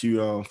about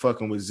you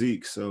fucking with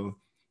Zeke. So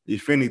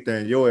if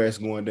anything, your ass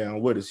going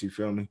down with us, you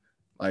feel me?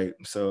 Like,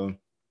 so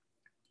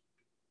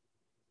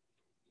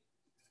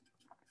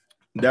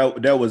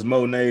that was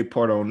Monet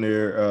part on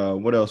there.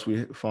 What else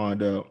we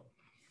find out?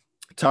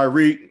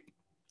 Tyreek,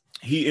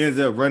 he ends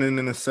up running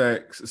in the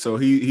sacks. So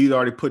he's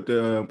already put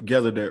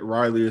together that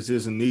Riley is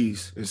his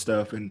niece and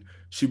stuff, and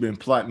she been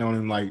plotting on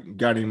him, like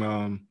got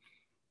him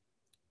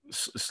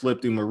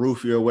slipped him a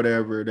roofie or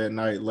whatever that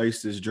night,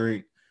 laced his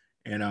drink,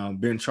 and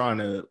been trying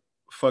to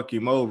fuck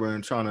him over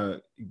and trying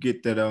to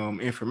get that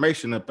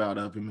information up out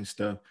of him and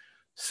stuff.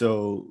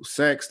 So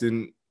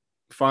Saxton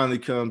finally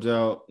comes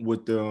out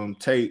with the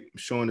tape,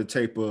 showing the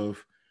tape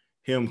of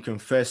him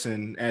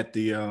confessing at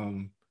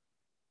the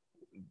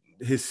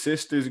his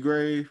sister's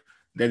grave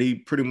that he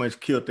pretty much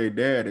killed their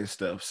dad and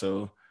stuff.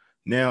 So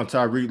now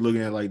Tyreek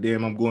looking at like,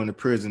 damn, I'm going to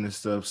prison and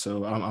stuff.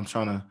 So I'm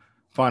trying to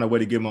find a way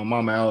to get my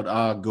mama out.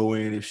 I'll go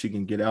in if she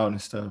can get out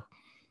and stuff.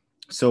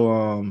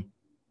 So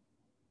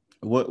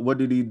what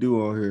did he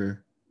do on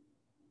here?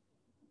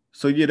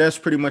 So yeah, that's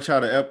pretty much how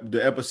the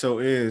episode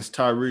ends.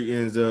 Tyreek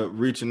ends up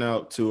reaching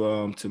out to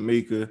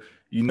Tamika.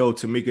 You know,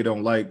 Tamika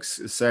don't like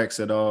Sax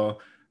at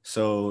all.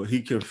 So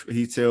he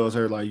tells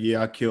her like,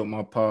 yeah, I killed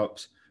my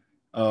pops.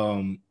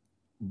 Um,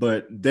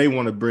 but they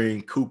want to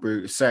bring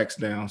Cooper Sax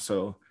down.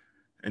 So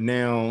and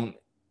now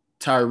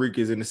Tyreek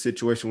is in a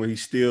situation where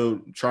he's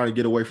still trying to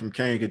get away from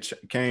Kane because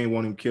Kane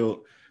want him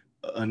killed.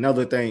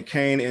 Another thing,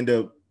 Kane end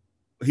up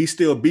he's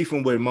still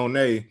beefing with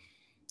Monet,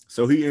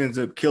 so he ends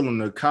up killing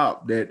the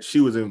cop that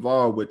she was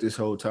involved with this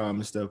whole time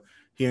and stuff.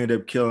 He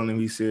ended up killing him.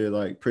 He said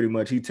like pretty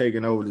much he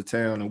taking over the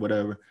town or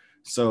whatever.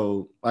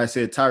 So like I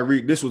said,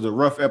 Tyreek, this was a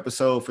rough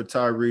episode for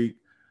Tyreek.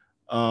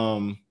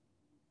 Um,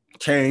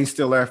 Kane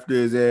still after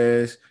his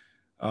ass.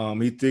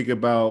 He think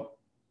about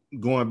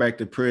going back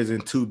to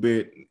prison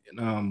 2-bit,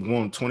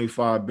 wanting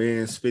 25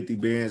 bands, 50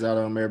 bands out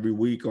of him every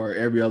week or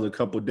every other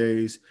couple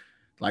days.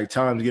 Like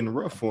time's getting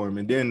rough for him.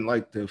 And then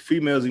like the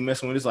females he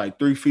messing with, it's like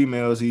 3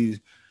 females he's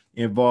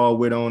involved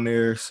with on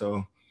there.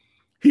 So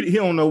he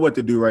don't know what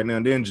to do right now.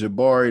 And then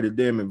Jabari, the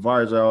damn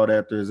advisor, out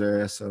after his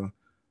ass. So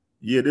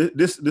yeah,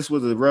 this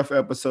was a rough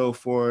episode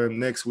for him.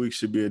 Next week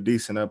should be a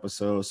decent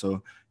episode.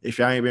 So if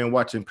y'all ain't been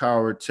watching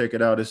Power, check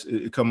it out.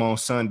 It come on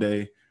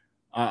Sunday.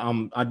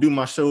 I do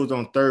my shows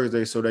on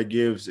Thursday, so that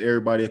gives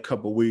everybody a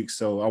couple weeks.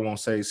 So I won't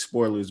say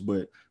spoilers,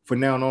 but for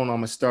now on, I'm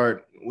gonna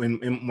start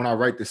when I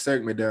write the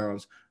segment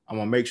downs. I'm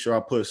gonna make sure I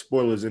put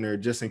spoilers in there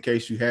just in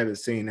case you haven't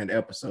seen that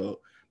episode,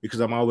 because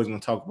I'm always gonna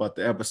talk about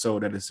the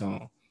episode that it's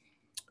on.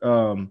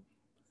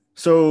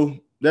 So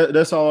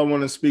that's all I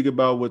want to speak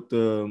about with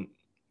the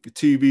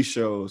TV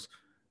shows.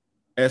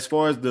 As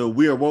far as the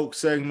We Are Woke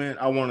segment,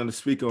 I wanted to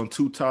speak on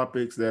 2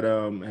 topics that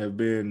have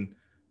been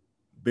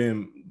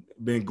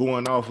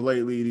going off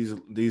lately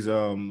these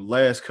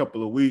last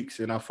couple of weeks,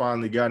 and I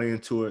finally got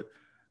into it.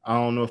 I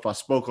don't know if I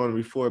spoke on it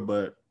before,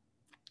 but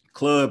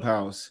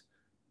Clubhouse,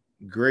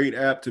 great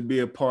app to be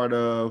a part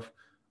of.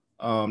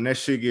 That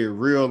shit get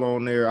real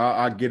on there.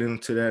 I'll get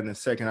into that in a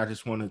second. I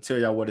just want to tell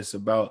y'all what it's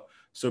about.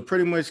 So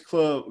pretty much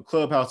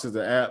Clubhouse is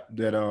an app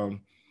that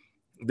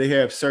they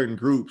have certain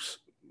groups,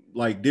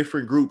 like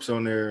different groups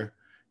on there,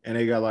 and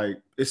they got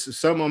like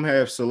some of them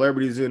have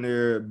celebrities in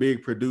there,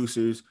 big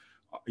producers,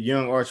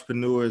 young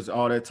entrepreneurs,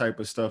 all that type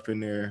of stuff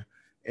in there.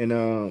 And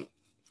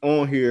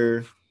on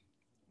here,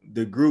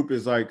 the group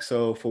is like,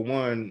 so for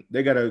one,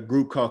 they got a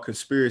group called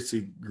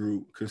Conspiracy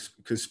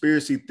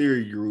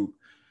Theory Group.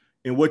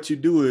 And what you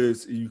do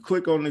is you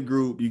click on the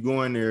group, you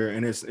go in there,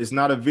 and it's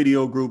not a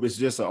video group, it's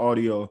just an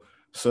audio.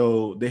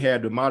 So they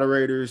had the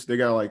moderators, they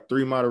got like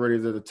 3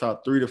 moderators at the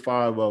top, 3 to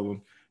 5 of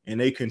them, and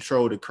they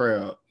control the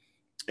crowd.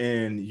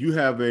 And you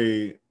have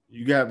a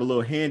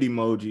little hand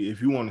emoji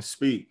if you want to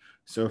speak.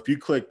 So if you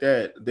click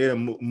that, they'll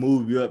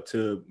move you up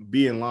to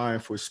be in line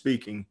for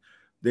speaking.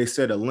 They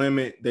set a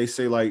limit. They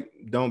say like,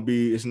 don't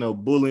be, it's no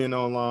bullying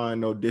online,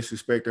 no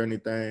disrespect or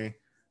anything.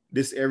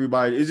 This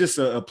everybody, it's just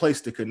a place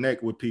to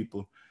connect with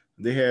people.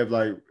 They have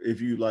like,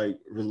 if you like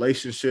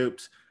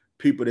relationships,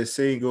 people that's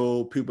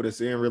single, people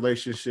that's in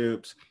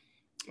relationships,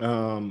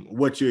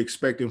 what you're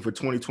expecting for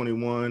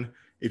 2021.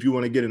 If you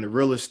want to get into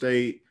real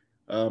estate,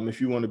 if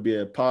you want to be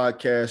a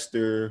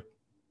podcaster,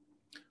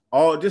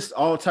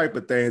 all type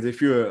of things.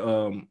 If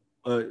you're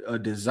a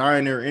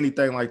designer,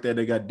 anything like that,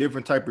 they got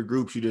different type of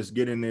groups. You just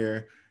get in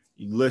there,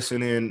 you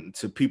listen in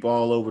to people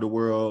all over the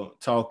world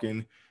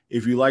talking.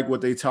 If you like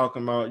what they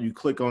talking about, you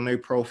click on their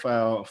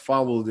profile,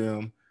 follow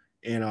them,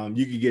 and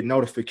you can get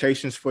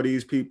notifications for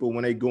these people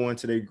when they go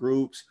into their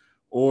groups.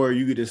 Or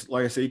you could just,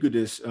 like I said, you could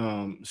just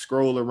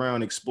scroll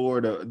around, explore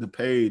the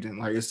page, and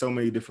like it's so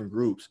many different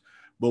groups.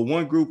 But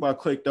one group I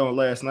clicked on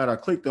last night, I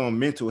clicked on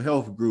mental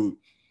health group,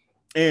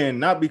 and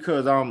not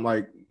because I'm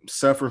like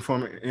suffering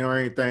from it or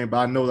anything, but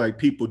I know like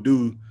people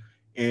do,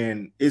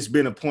 and it's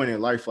been a point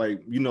in life,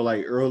 like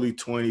like early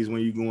 20s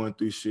when you're going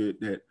through shit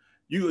that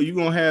you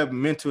gonna have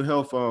mental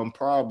health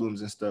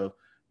problems and stuff,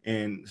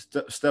 and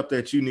stuff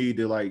that you need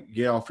to like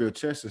get off your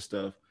chest and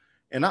stuff.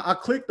 And I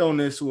clicked on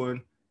this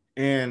one,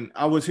 and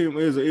I was hearing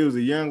it was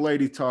a young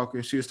lady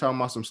talking. She was talking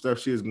about some stuff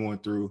she was going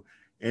through,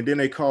 and then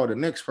they called the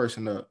next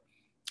person up,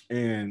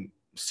 and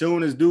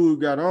soon as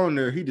dude got on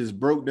there, he just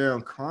broke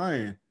down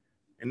crying.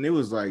 And it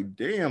was like,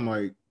 damn,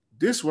 like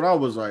this what I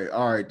was like,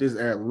 all right, this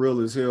app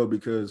real as hell,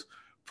 because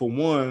for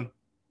one,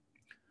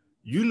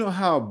 you know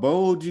how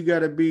bold you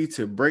gotta be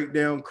to break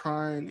down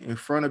crying in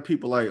front of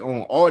people, like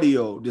on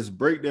audio, just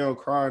break down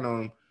crying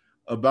on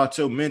about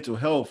your mental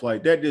health.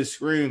 Like that just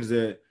screams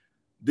that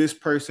this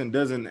person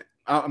doesn't,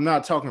 I'm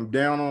not talking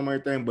down on them or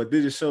anything, but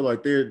they just show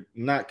like they're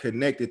not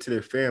connected to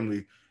their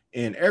family.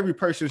 And every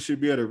person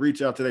should be able to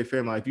reach out to their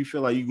family. Like if you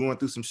feel like you're going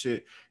through some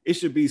shit, it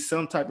should be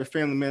some type of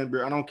family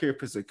member. I don't care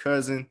if it's a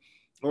cousin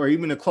or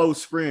even a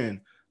close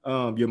friend,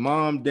 your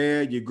mom,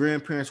 dad, your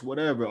grandparents,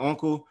 whatever,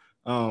 uncle,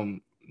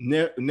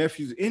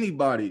 nephews,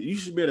 anybody. You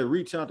should be able to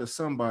reach out to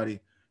somebody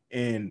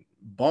and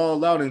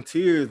ball out in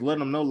tears, let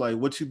them know like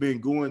what you've been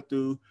going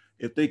through,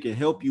 if they can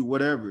help you,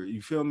 whatever.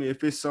 You feel me?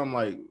 If it's something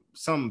like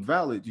something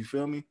valid, you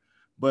feel me?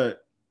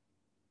 But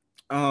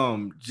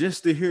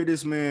just to hear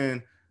this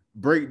man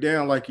break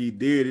down like he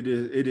did,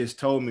 it just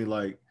told me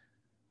like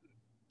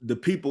the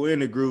people in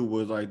the group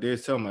was like they're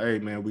telling me, hey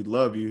man, we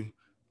love you.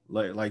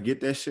 Like get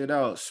that shit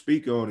out,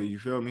 speak on it, you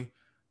feel me?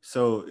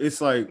 So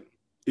it's like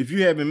if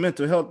you having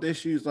mental health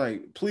issues,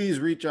 like please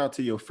reach out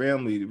to your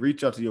family,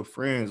 reach out to your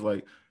friends.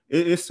 Like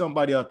it's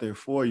somebody out there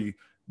for you.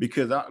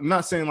 Because I'm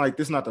not saying like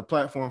this is not the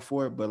platform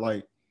for it, but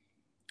like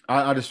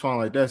I just found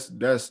like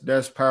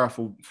that's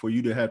powerful for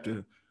you to have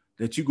to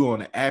that you go on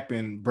the app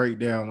and break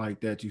down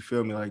like that. You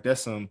feel me? Like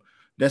that's some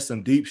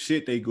deep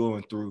shit they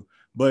going through.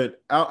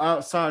 But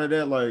outside of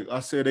that, like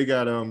I said, they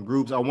got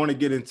groups. I want to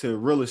get into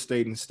real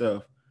estate and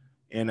stuff,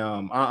 and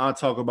I'll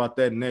talk about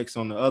that next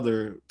on the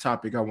other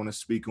topic I want to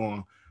speak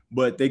on.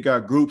 But they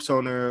got groups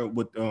on there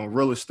with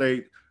real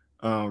estate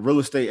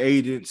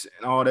agents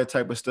and all that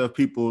type of stuff.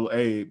 People,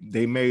 hey,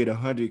 they made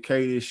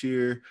 100K this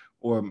year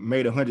or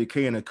made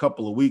 100K in a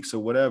couple of weeks or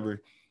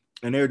whatever,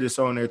 and they're just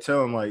on there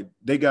telling like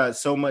they got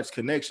so much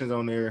connections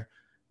on there.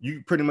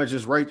 You pretty much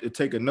just write,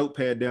 take a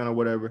notepad down or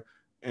whatever,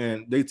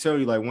 and they tell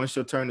you like once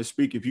your turn to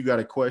speak, if you got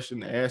a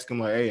question, ask them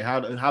like, hey, how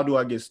do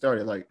I get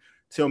started? Like,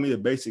 tell me the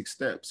basic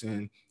steps.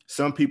 And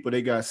some people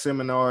they got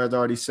seminars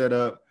already set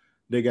up.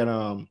 They got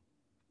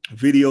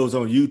videos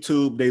on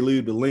YouTube. They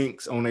leave the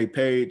links on their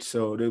page,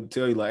 so they'll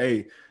tell you like,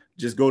 hey,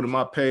 just go to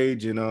my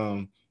page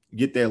and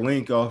get that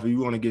link off if you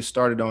want to get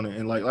started on it.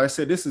 And like I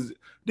said, this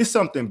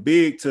something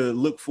big to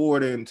look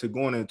forward into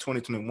going in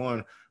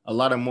 2021. A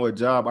lot of more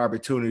job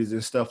opportunities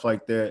and stuff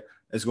like that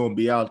is going to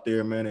be out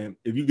there, man. And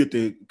if you get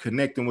to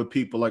connecting with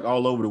people like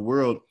all over the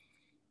world,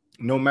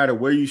 no matter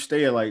where you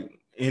stay, like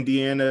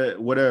Indiana,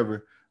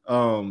 whatever,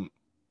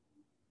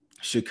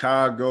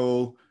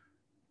 Chicago,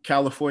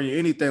 California,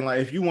 anything, like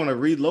if you want to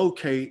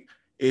relocate,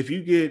 if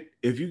you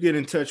get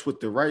in touch with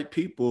the right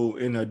people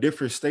in a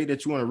different state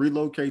that you want to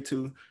relocate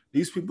to,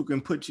 these people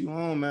can put you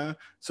on, man.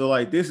 So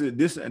like this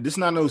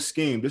not no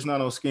scheme. This not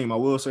no scheme. I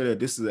will say that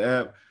this is an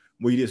app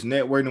where you just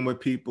networking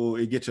with people.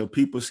 It gets your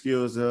people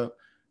skills up.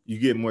 You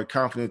get more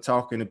confident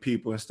talking to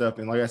people and stuff.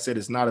 And like I said,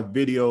 it's not a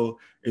video.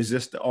 It's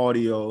just the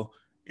audio,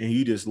 and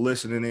you just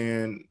listening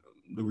in,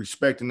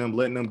 respecting them,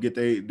 letting them get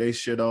they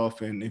shit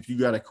off. And if you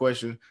got a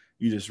question,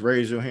 you just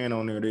raise your hand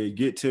on there. They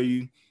get to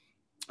you,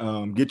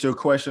 get your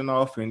question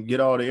off, and get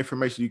all the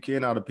information you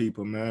can out of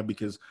people, man.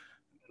 Because,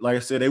 like I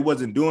said, they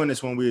wasn't doing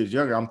this when we was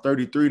younger. I'm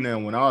 33 now.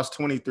 When I was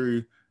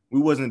 23, we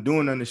wasn't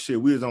doing none of this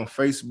shit. We was on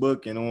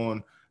Facebook and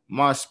on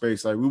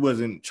MySpace. Like we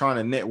wasn't trying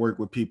to network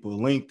with people.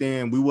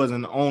 LinkedIn, we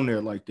wasn't on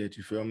there like that.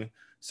 You feel me?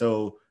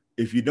 So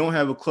if you don't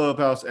have a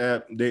Clubhouse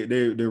app,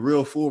 they're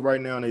real full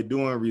right now. And they're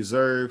doing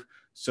reserve.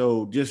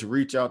 So just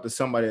reach out to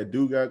somebody that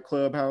do got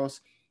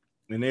Clubhouse,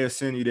 and they'll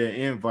send you that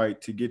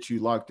invite to get you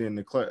locked in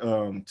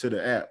to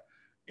the app.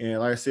 And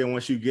like I said,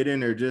 once you get in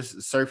there,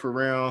 just surf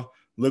around,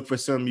 look for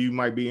something you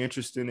might be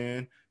interested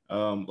in.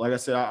 Like I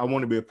said, I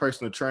want to be a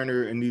personal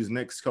trainer in these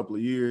next couple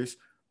of years.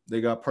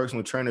 They got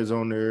personal trainers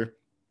on there.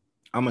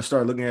 I'm gonna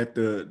start looking at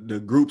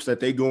the groups that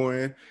they go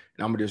in, and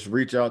I'm gonna just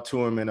reach out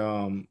to them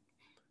and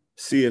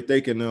see if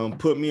they can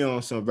put me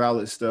on some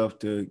valid stuff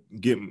to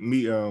get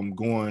me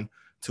going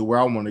to where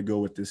I want to go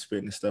with this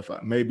fitness stuff.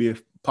 Maybe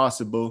if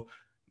possible,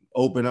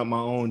 open up my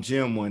own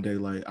gym one day.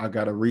 Like I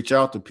gotta reach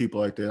out to people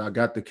like that. I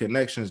got the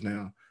connections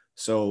now.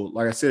 So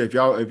like I said, if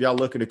y'all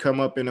looking to come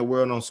up in the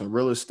world on some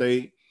real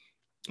estate,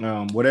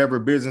 whatever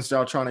business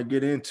y'all trying to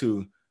get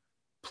into,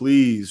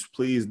 please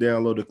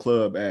download the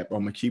club app. I'm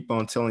gonna keep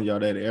on telling y'all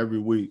that every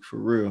week for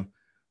real.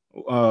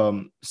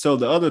 So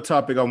the other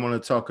topic I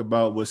want to talk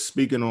about was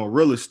speaking on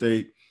real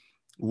estate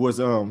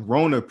was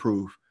Rona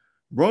Proof.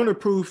 Rona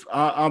Proof,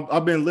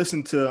 I've been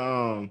listening to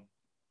 $1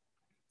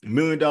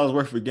 million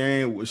worth of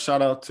game.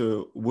 Shout out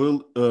to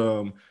Will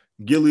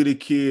Gilly the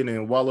Kid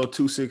and Wallow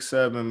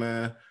 267,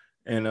 man.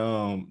 And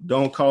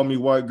Don't Call Me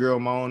White Girl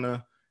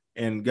Mona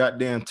and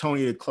goddamn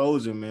Tony the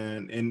Closer,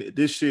 man. And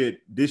this shit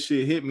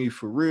hit me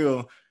for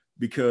real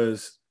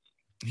because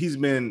he's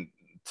been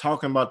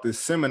talking about this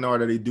seminar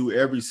that they do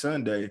every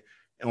Sunday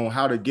on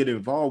how to get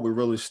involved with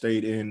real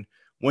estate. And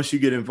once you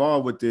get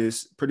involved with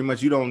this, pretty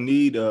much you don't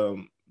need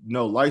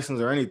no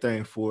license or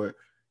anything for it.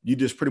 You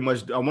just pretty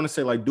much, I want to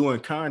say like doing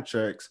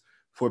contracts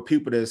for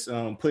people that's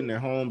putting their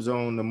homes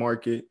on the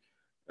market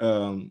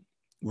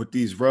with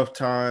these rough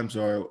times,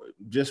 or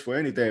just for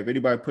anything. If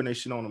anybody putting their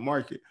shit on the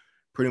market,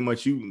 pretty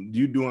much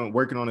you doing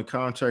working on the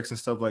contracts and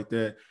stuff like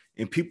that.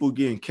 And people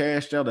getting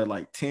cashed out at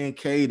like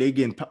 10K, they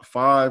getting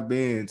 5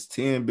 bands,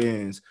 10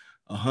 bands,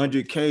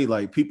 100K.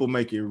 Like people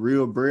making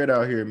real bread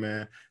out here,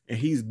 man. and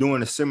he's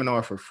doing a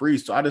seminar for free.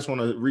 So I just want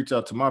to reach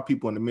out to my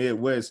people in the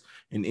Midwest,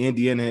 in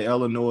Indiana,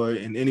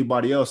 Illinois, and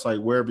anybody else, like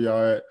wherever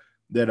y'all at,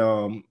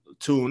 that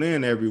tune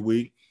in every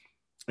week.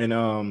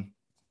 And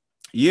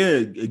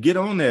yeah, get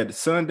on that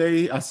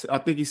Sunday. I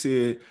think he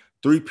said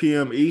 3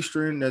 p.m.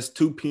 Eastern. That's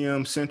 2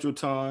 p.m. Central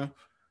Time.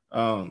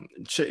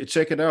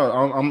 Check it out.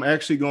 I'm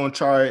actually gonna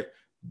try it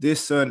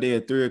this Sunday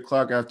at 3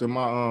 o'clock after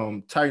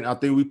my Titan. I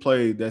think we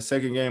played that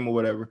second game or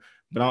whatever.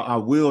 But I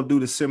will do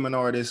the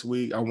seminar this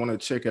week. I want to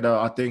check it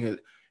out. I think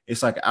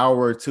it's like an hour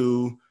or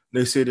two.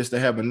 They said just to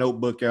have a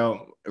notebook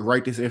out,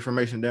 write this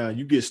information down.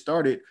 You get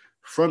started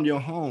from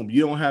your home.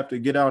 You don't have to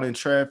get out in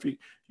traffic.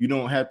 You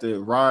don't have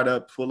to ride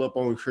up, pull up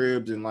on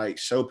cribs and like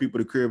show people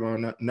the crib or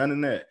none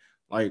of that.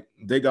 Like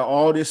they got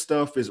all this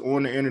stuff is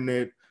on the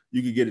internet.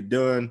 You can get it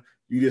done.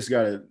 You just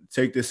gotta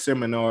take this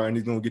seminar and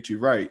it's gonna get you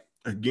right.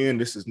 Again,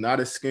 this is not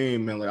a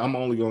scheme, man. Like I'm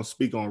only gonna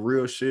speak on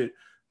real shit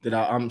that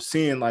I'm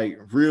seeing like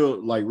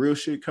real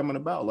shit coming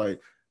about.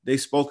 Like they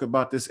spoke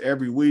about this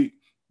every week.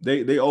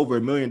 They over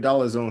 $1 million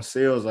on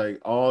sales. Like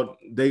all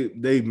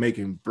they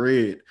making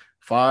bread,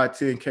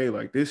 5-10K.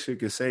 Like this shit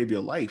could save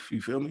your life.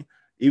 You feel me?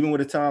 Even with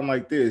a time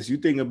like this, you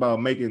think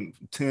about making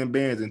 10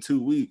 bands in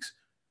 2 weeks.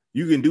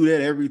 You can do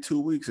that every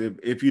 2 weeks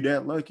if you're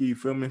that lucky, you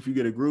feel me? If you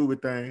get a groove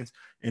with things.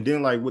 And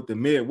then like with the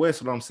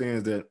Midwest, what I'm saying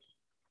is that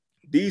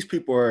these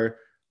people are,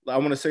 I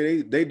want to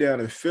say they down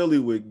in Philly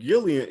with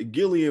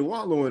Gillian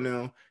Wallow and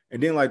them.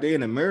 And then like they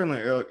in the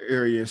Maryland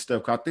area and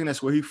stuff. I think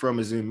that's where he from,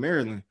 is in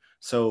Maryland.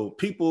 So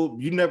people,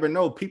 you never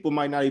know. People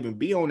might not even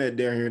be on that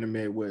down here in the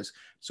Midwest.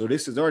 So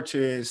this is our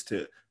chance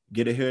to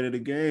get ahead of the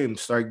game,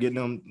 start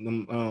getting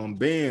them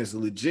bands,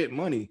 legit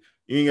money.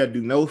 You ain't got to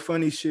do no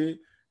funny shit.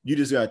 You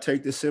just got to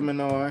take the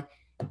seminar.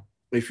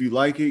 If you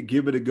like it,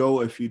 give it a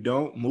go. If you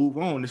don't, move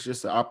on. It's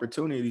just an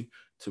opportunity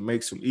to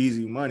make some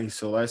easy money.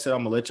 So like I said,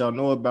 I'm going to let y'all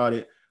know about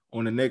it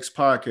on the next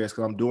podcast because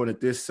I'm doing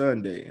it this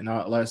Sunday. And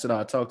like I said,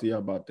 I'll talk to y'all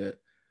about that.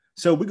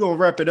 So we're going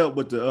to wrap it up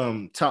with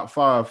the top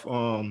five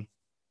to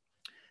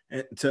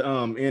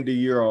end the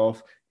year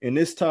off. And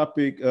this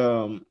topic,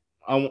 I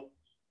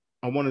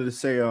wanted to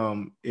say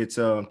it's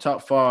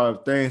top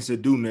 5 things to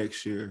do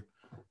next year.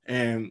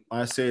 And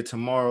I said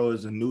tomorrow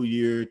is a new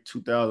year,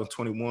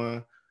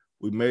 2021.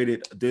 We made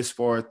it this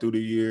far through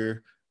the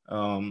year.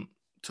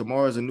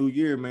 Tomorrow is a new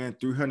year, man.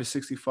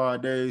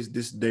 365 days.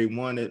 This is day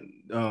one at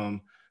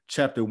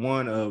chapter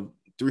 1 of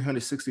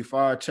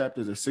 365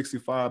 chapters or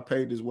 65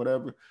 pages,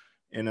 whatever.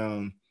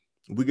 And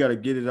we got to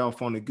get it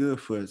off on the good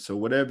foot. So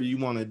whatever you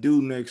want to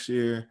do next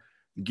year,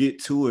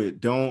 get to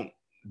it. Don't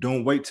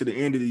wait to the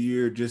end of the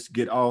year. Just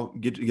get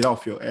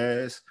off your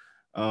ass.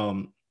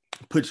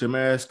 Put your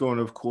mask on,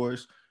 of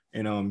course,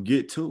 and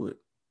get to it.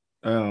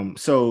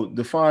 So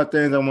the 5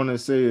 things I want to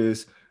say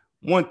is,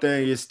 one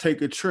thing is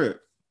take a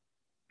trip.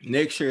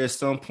 Next year at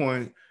some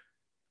point,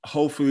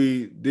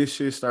 hopefully this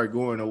shit start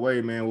going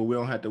away, man, where we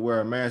don't have to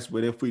wear a mask.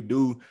 But if we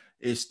do,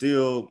 it's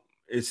still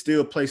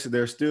places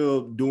they're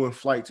still doing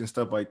flights and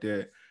stuff like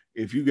that.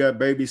 If you got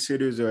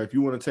babysitters or if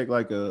you want to take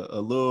like a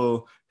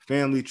little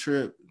family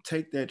trip,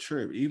 take that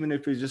trip, even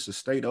if it's just a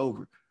state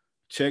over.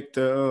 Check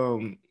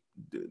like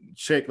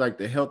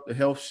the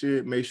health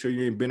shit. Make sure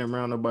you ain't been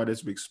around nobody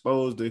that's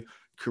exposed to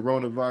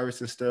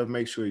coronavirus and stuff.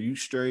 Make sure you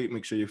straight.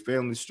 Make sure your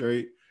family's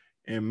straight,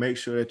 and make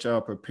sure that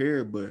y'all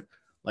prepared. But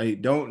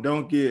like,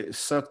 don't get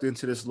sucked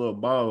into this little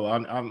bottle.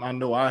 I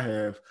know I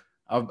have.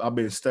 I've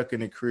been stuck in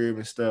the crib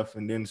and stuff,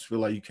 and then just feel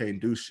like you can't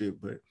do shit.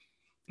 But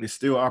there's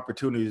still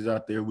opportunities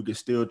out there. We can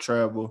still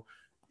travel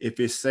if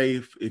it's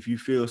safe. If you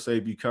feel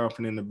safe, be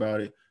confident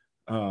about it.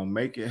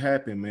 Make it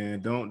happen,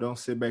 man. Don't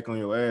sit back on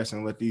your ass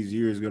and let these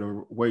years go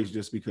to waste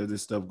just because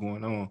there's stuff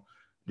going on.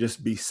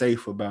 Just be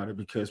safe about it,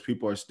 because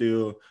people are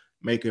still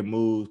making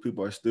moves.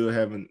 People are still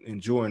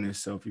enjoying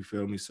themselves. You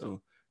feel me?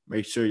 So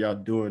make sure y'all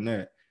doing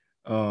that.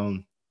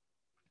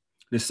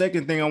 The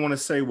second thing I want to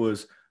say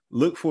was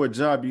look for a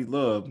job you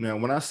love. Now,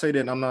 when I say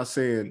that, I'm not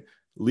saying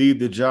leave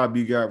the job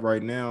you got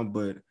right now,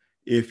 but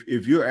if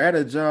you're at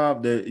a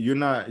job that you're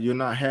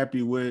not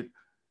happy with,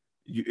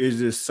 it's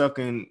just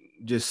sucking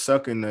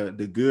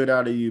the good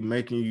out of you,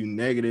 making you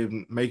negative,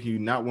 making you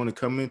not want to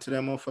come into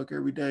that motherfucker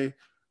every day.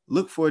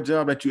 Look for a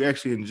job that you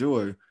actually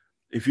enjoy.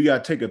 If you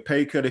got to take a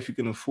pay cut, if you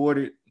can afford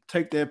it,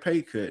 take that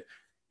pay cut.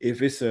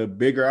 If it's a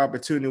bigger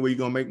opportunity where you're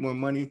gonna make more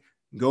money,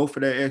 go for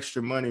that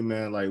extra money,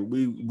 man. Like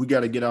we got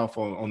to get off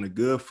on the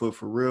good foot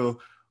for real.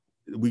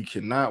 We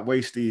cannot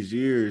waste these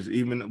years,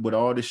 even with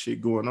all this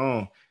shit going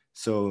on.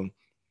 So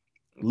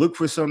look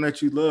for something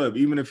that you love,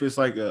 even if it's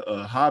like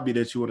a hobby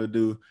that you want to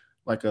do,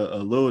 like a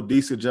little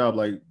decent job,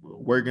 like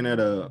working at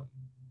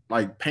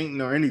like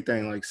painting or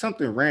anything, like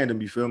something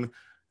random, you feel me,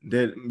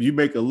 that you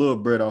make a little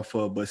bread off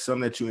of, but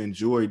something that you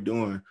enjoy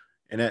doing.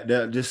 And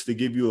that just to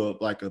give you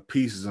a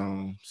peace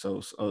zone.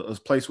 So a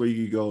place where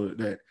you could go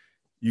that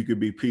you could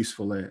be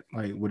peaceful at,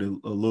 like with a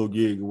little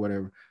gig or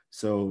whatever.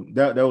 So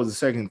that was the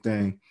second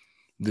thing.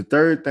 The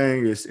third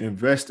thing is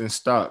invest in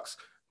stocks.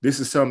 This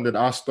is something that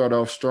I start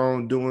off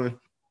strong doing.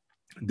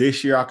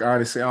 This year, I can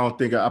honestly, I don't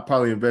think I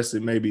probably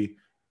invested maybe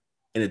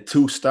in the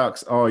 2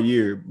 stocks all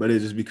year, but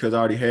it's just because I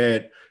already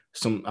had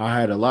I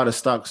had a lot of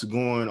stocks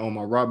going on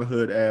my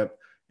Robinhood app,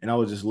 and I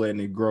was just letting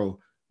it grow.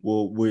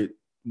 Well,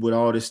 with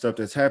all this stuff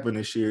that's happened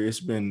this year, it's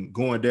been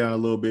going down a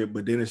little bit,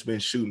 but then it's been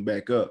shooting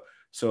back up.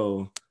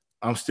 So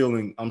I'm still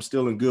in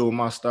good with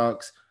my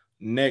stocks.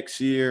 Next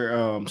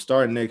year,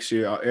 starting next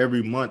year,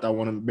 every month I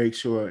want to make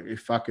sure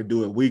if I could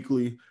do it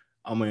weekly,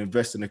 I'm gonna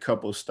invest in a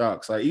couple of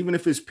stocks. Like even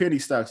if it's penny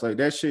stocks, like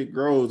that shit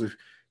grows. If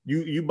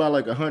you buy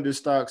like 100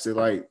 stocks at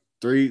like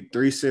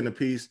three cent a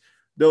piece,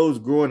 those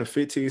growing to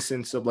 15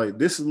 cents, stuff like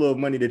this is a little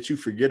money that you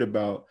forget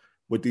about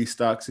with these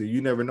stocks, and you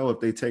never know if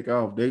they take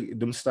off.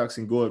 Them stocks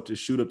can go up to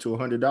shoot up to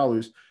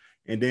 $100,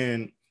 and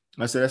then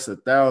I said that's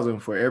 1,000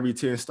 for every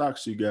 10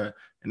 stocks you got,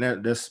 and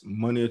that's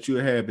money that you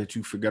have that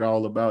you forget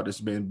all about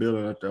that's been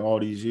building up to all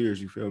these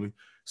years. You feel me?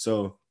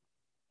 So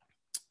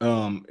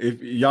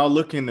if y'all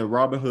look in the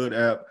Robinhood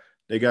app,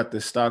 they got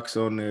the stocks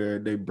on there.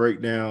 They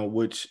break down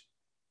which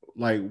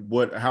like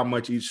what how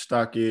much each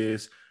stock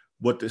is,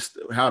 what the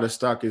how the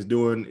stock is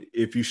doing,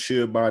 if you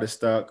should buy the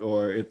stock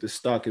or if the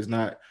stock is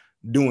not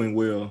doing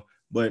well.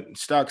 But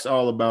stocks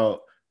all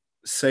about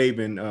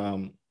saving,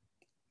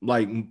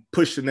 like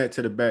pushing that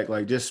to the back,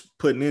 like just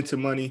putting into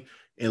money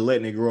and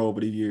letting it grow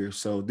over the years.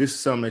 So this is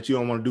something that you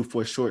don't want to do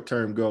for a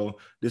short-term goal.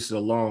 This is a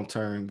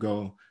long-term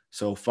goal.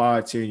 So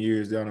 5, 10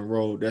 years down the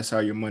road, that's how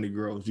your money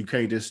grows. You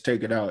can't just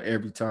take it out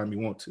every time you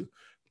want to.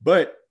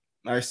 But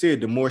like I said,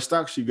 the more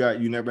stocks you got,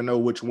 you never know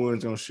which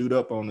one's gonna shoot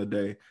up on the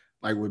day.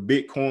 Like with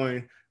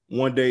Bitcoin,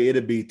 one day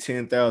it'll be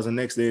 10,000,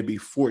 next day it'll be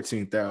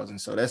 14,000.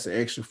 So that's an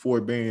extra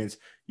 4 bands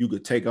you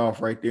could take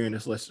off right there and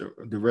just let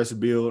the rest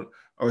build,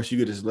 or you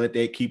could just let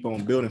that keep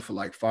on building for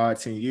like 5,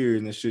 10 years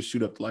and it should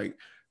shoot up to like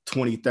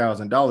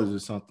 $20,000 or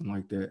something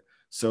like that.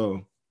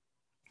 So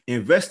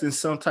invest in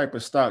some type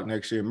of stock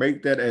next year.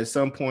 Make that at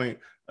some point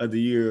of the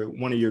year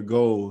one of your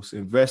goals.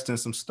 Invest in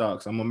some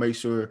stocks. I'm gonna make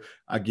sure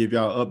I give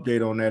y'all an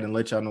update on that and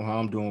let y'all know how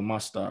I'm doing my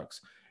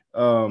stocks.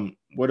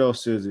 What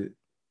else is it?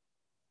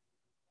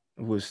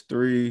 It was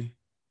three,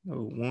 no,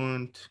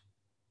 one.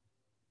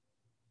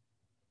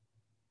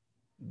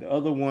 The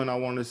other one I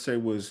want to say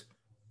was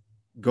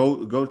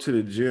go to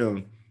the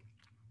gym.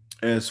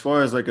 As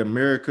far as like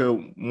America,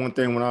 one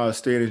thing when I was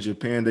staying in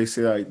Japan, they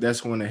say like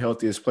that's one of the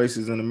healthiest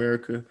places in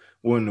America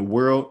or in the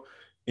world,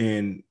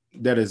 and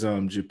that is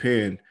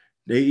Japan.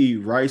 They eat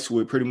rice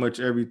with pretty much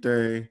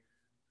everything.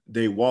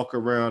 They walk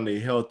around, they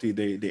healthy,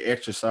 they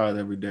exercise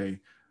every day.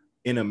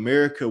 In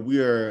America, we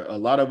are a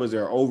lot of us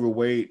are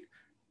overweight,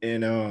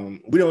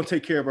 and we don't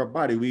take care of our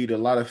body. We eat a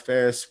lot of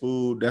fast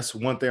food. That's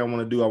one thing I want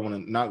to do. I want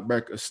to knock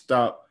back a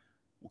stop,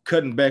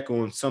 cutting back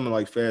on something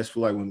like fast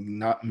food, like when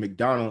not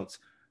McDonald's.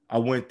 I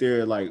went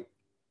there like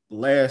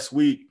last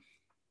week,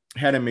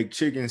 had a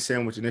McChicken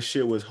sandwich, and that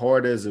shit was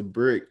hard as a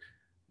brick.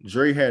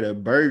 Dre had a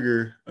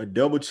burger, a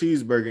double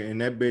cheeseburger,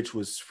 and that bitch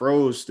was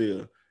froze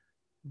still.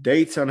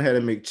 Daytona had a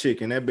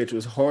McChicken, that bitch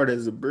was hard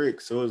as a brick.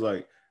 So it was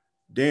like,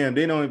 damn,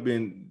 they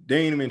ain't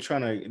even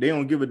trying to, they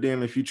don't give a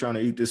damn if you trying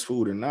to eat this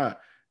food or not.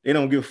 They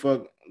don't give a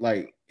fuck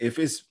like if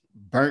it's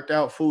burnt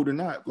out food or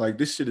not. Like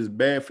this shit is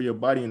bad for your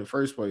body in the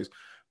first place.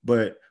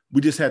 But we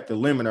just have to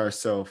limit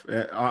ourselves.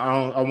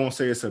 I won't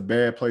say it's a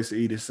bad place to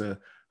eat. It's a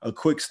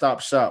quick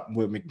stop shop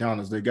with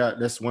McDonald's.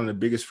 That's one of the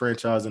biggest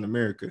franchises in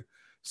America.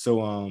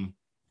 So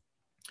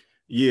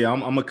yeah, I'm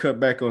gonna cut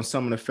back on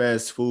some of the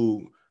fast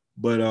food,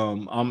 but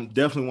I'm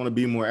definitely want to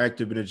be more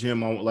active in the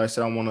gym. Like I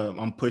said,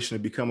 I'm pushing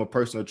to become a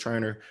personal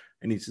trainer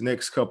in these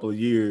next couple of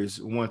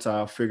years. Once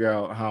I figure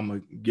out how I'm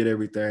gonna get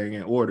everything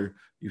in order,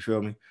 you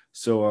feel me?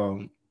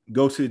 So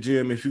go to the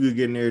gym if you could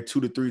get in there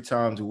 2 to 3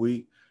 times a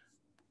week.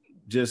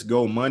 Just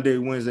go Monday,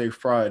 Wednesday,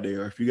 Friday,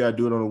 or if you gotta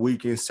do it on the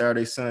weekend,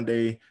 Saturday,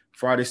 Sunday,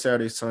 Friday,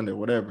 Saturday, Sunday,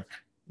 whatever.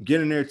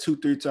 Get in there 2,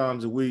 3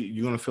 times a week.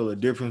 You're gonna feel a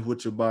difference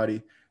with your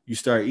body. You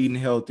start eating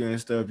healthy and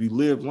stuff. You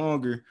live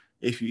longer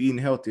if you're eating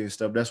healthy and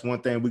stuff. That's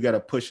one thing we gotta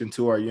push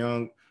into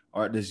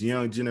this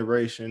young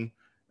generation,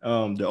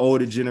 the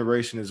older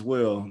generation as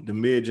well, the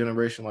mid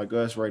generation like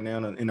us right now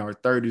in our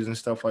 30s and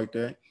stuff like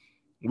that.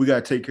 We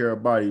gotta take care of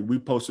our body. We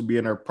supposed to be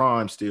in our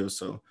prime still,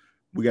 so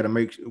we gotta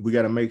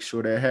make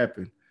sure that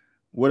happen.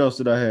 What else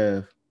did I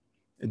have?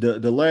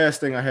 The last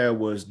thing I had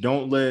was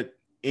don't let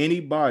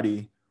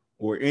anybody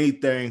or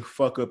anything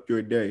fuck up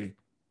your day.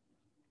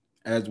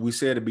 As we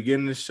said at the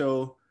beginning of the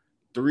show,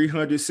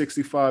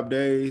 365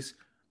 days,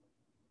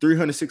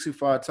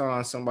 365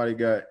 times somebody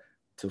got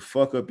to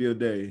fuck up your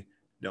day.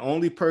 The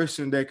only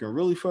person that can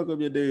really fuck up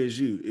your day is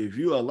you. If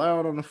you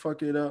allow them to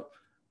fuck it up,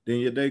 then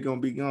your day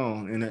gonna be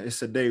gone, and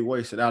it's a day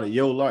wasted out of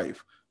your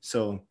life.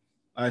 So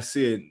I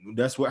said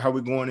that's how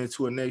we're going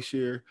into it next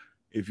year.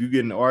 If you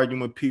get an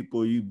argument with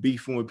people, you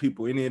beefing with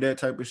people, any of that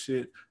type of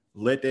shit,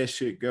 let that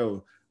shit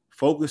go.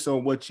 Focus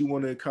on what you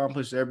want to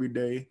accomplish every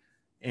day,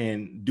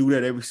 and do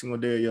that every single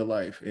day of your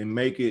life, and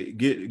make it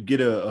get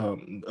a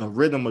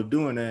rhythm of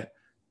doing that,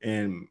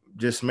 and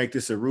just make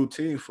this a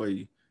routine for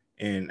you.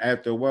 And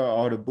after a while,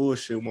 all the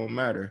bullshit won't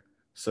matter.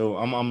 So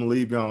I'm gonna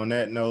leave you on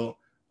that note.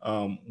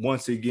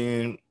 Once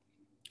again,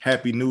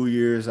 Happy New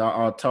Year's.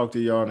 I'll talk to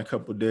y'all in a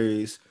couple of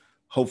days.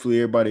 Hopefully,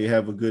 everybody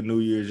have a good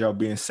New Year's. Y'all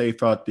being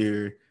safe out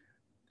there.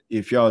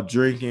 If y'all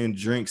drinking,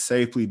 drink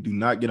safely. Do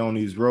not get on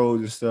these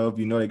roads and stuff.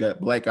 You know they got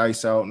black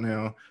ice out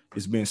now.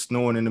 It's been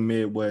snowing in the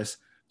Midwest.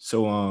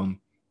 So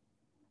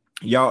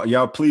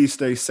y'all please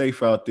stay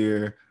safe out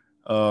there.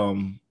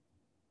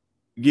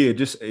 Yeah,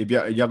 just if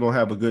y'all gonna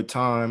have a good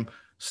time,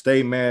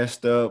 stay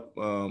masked up,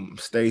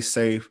 stay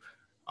safe.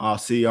 I'll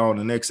see y'all on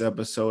the next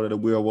episode of the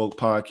We Are Woke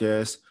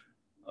podcast.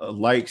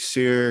 Like,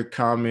 share,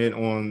 comment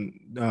on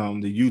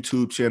the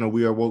YouTube channel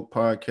We Are Woke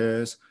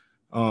Podcast.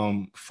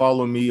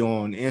 Follow me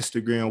on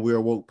Instagram, We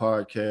Are Woke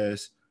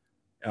Podcast.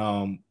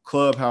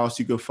 Clubhouse,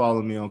 you can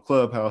follow me on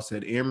Clubhouse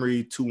at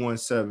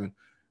Emery217.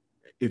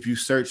 If you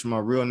search my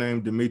real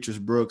name, Demetrius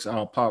Brooks,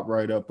 I'll pop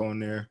right up on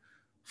there.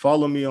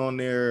 Follow me on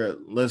there.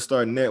 Let's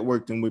start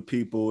networking with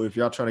people. If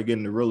y'all trying to get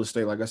into real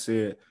estate, like I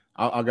said,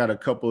 I got a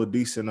couple of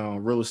decent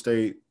real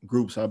estate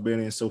groups I've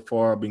been in so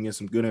far. I've been getting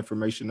some good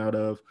information out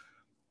of.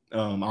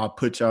 I'll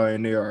put y'all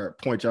in there or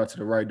point y'all to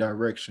the right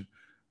direction.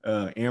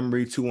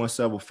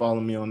 Emery217,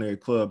 follow me on their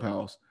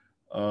Clubhouse.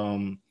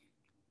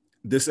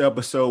 This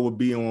episode will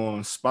be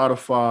on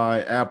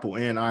Spotify, Apple,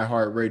 and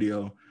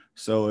iHeartRadio.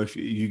 So if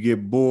you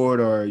get bored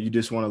or you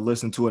just want to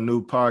listen to a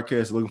new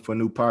podcast, looking for a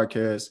new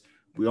podcast,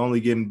 we're only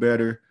getting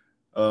better.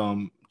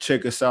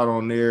 Check us out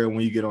on there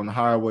when you get on the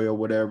highway or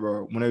whatever,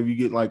 or whenever you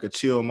get like a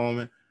chill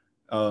moment.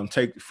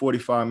 Take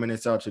 45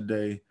 minutes out your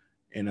day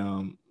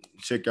and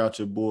check out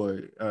your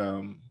boy,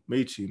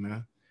 Michi,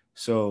 man.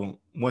 So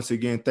once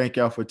again, thank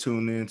y'all for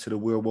tuning in to the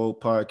We Are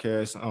Woke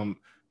podcast.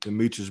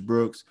 Demetrius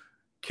Brooks.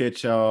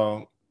 Catch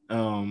y'all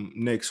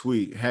next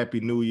week.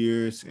 Happy New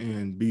Year's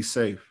and be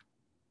safe.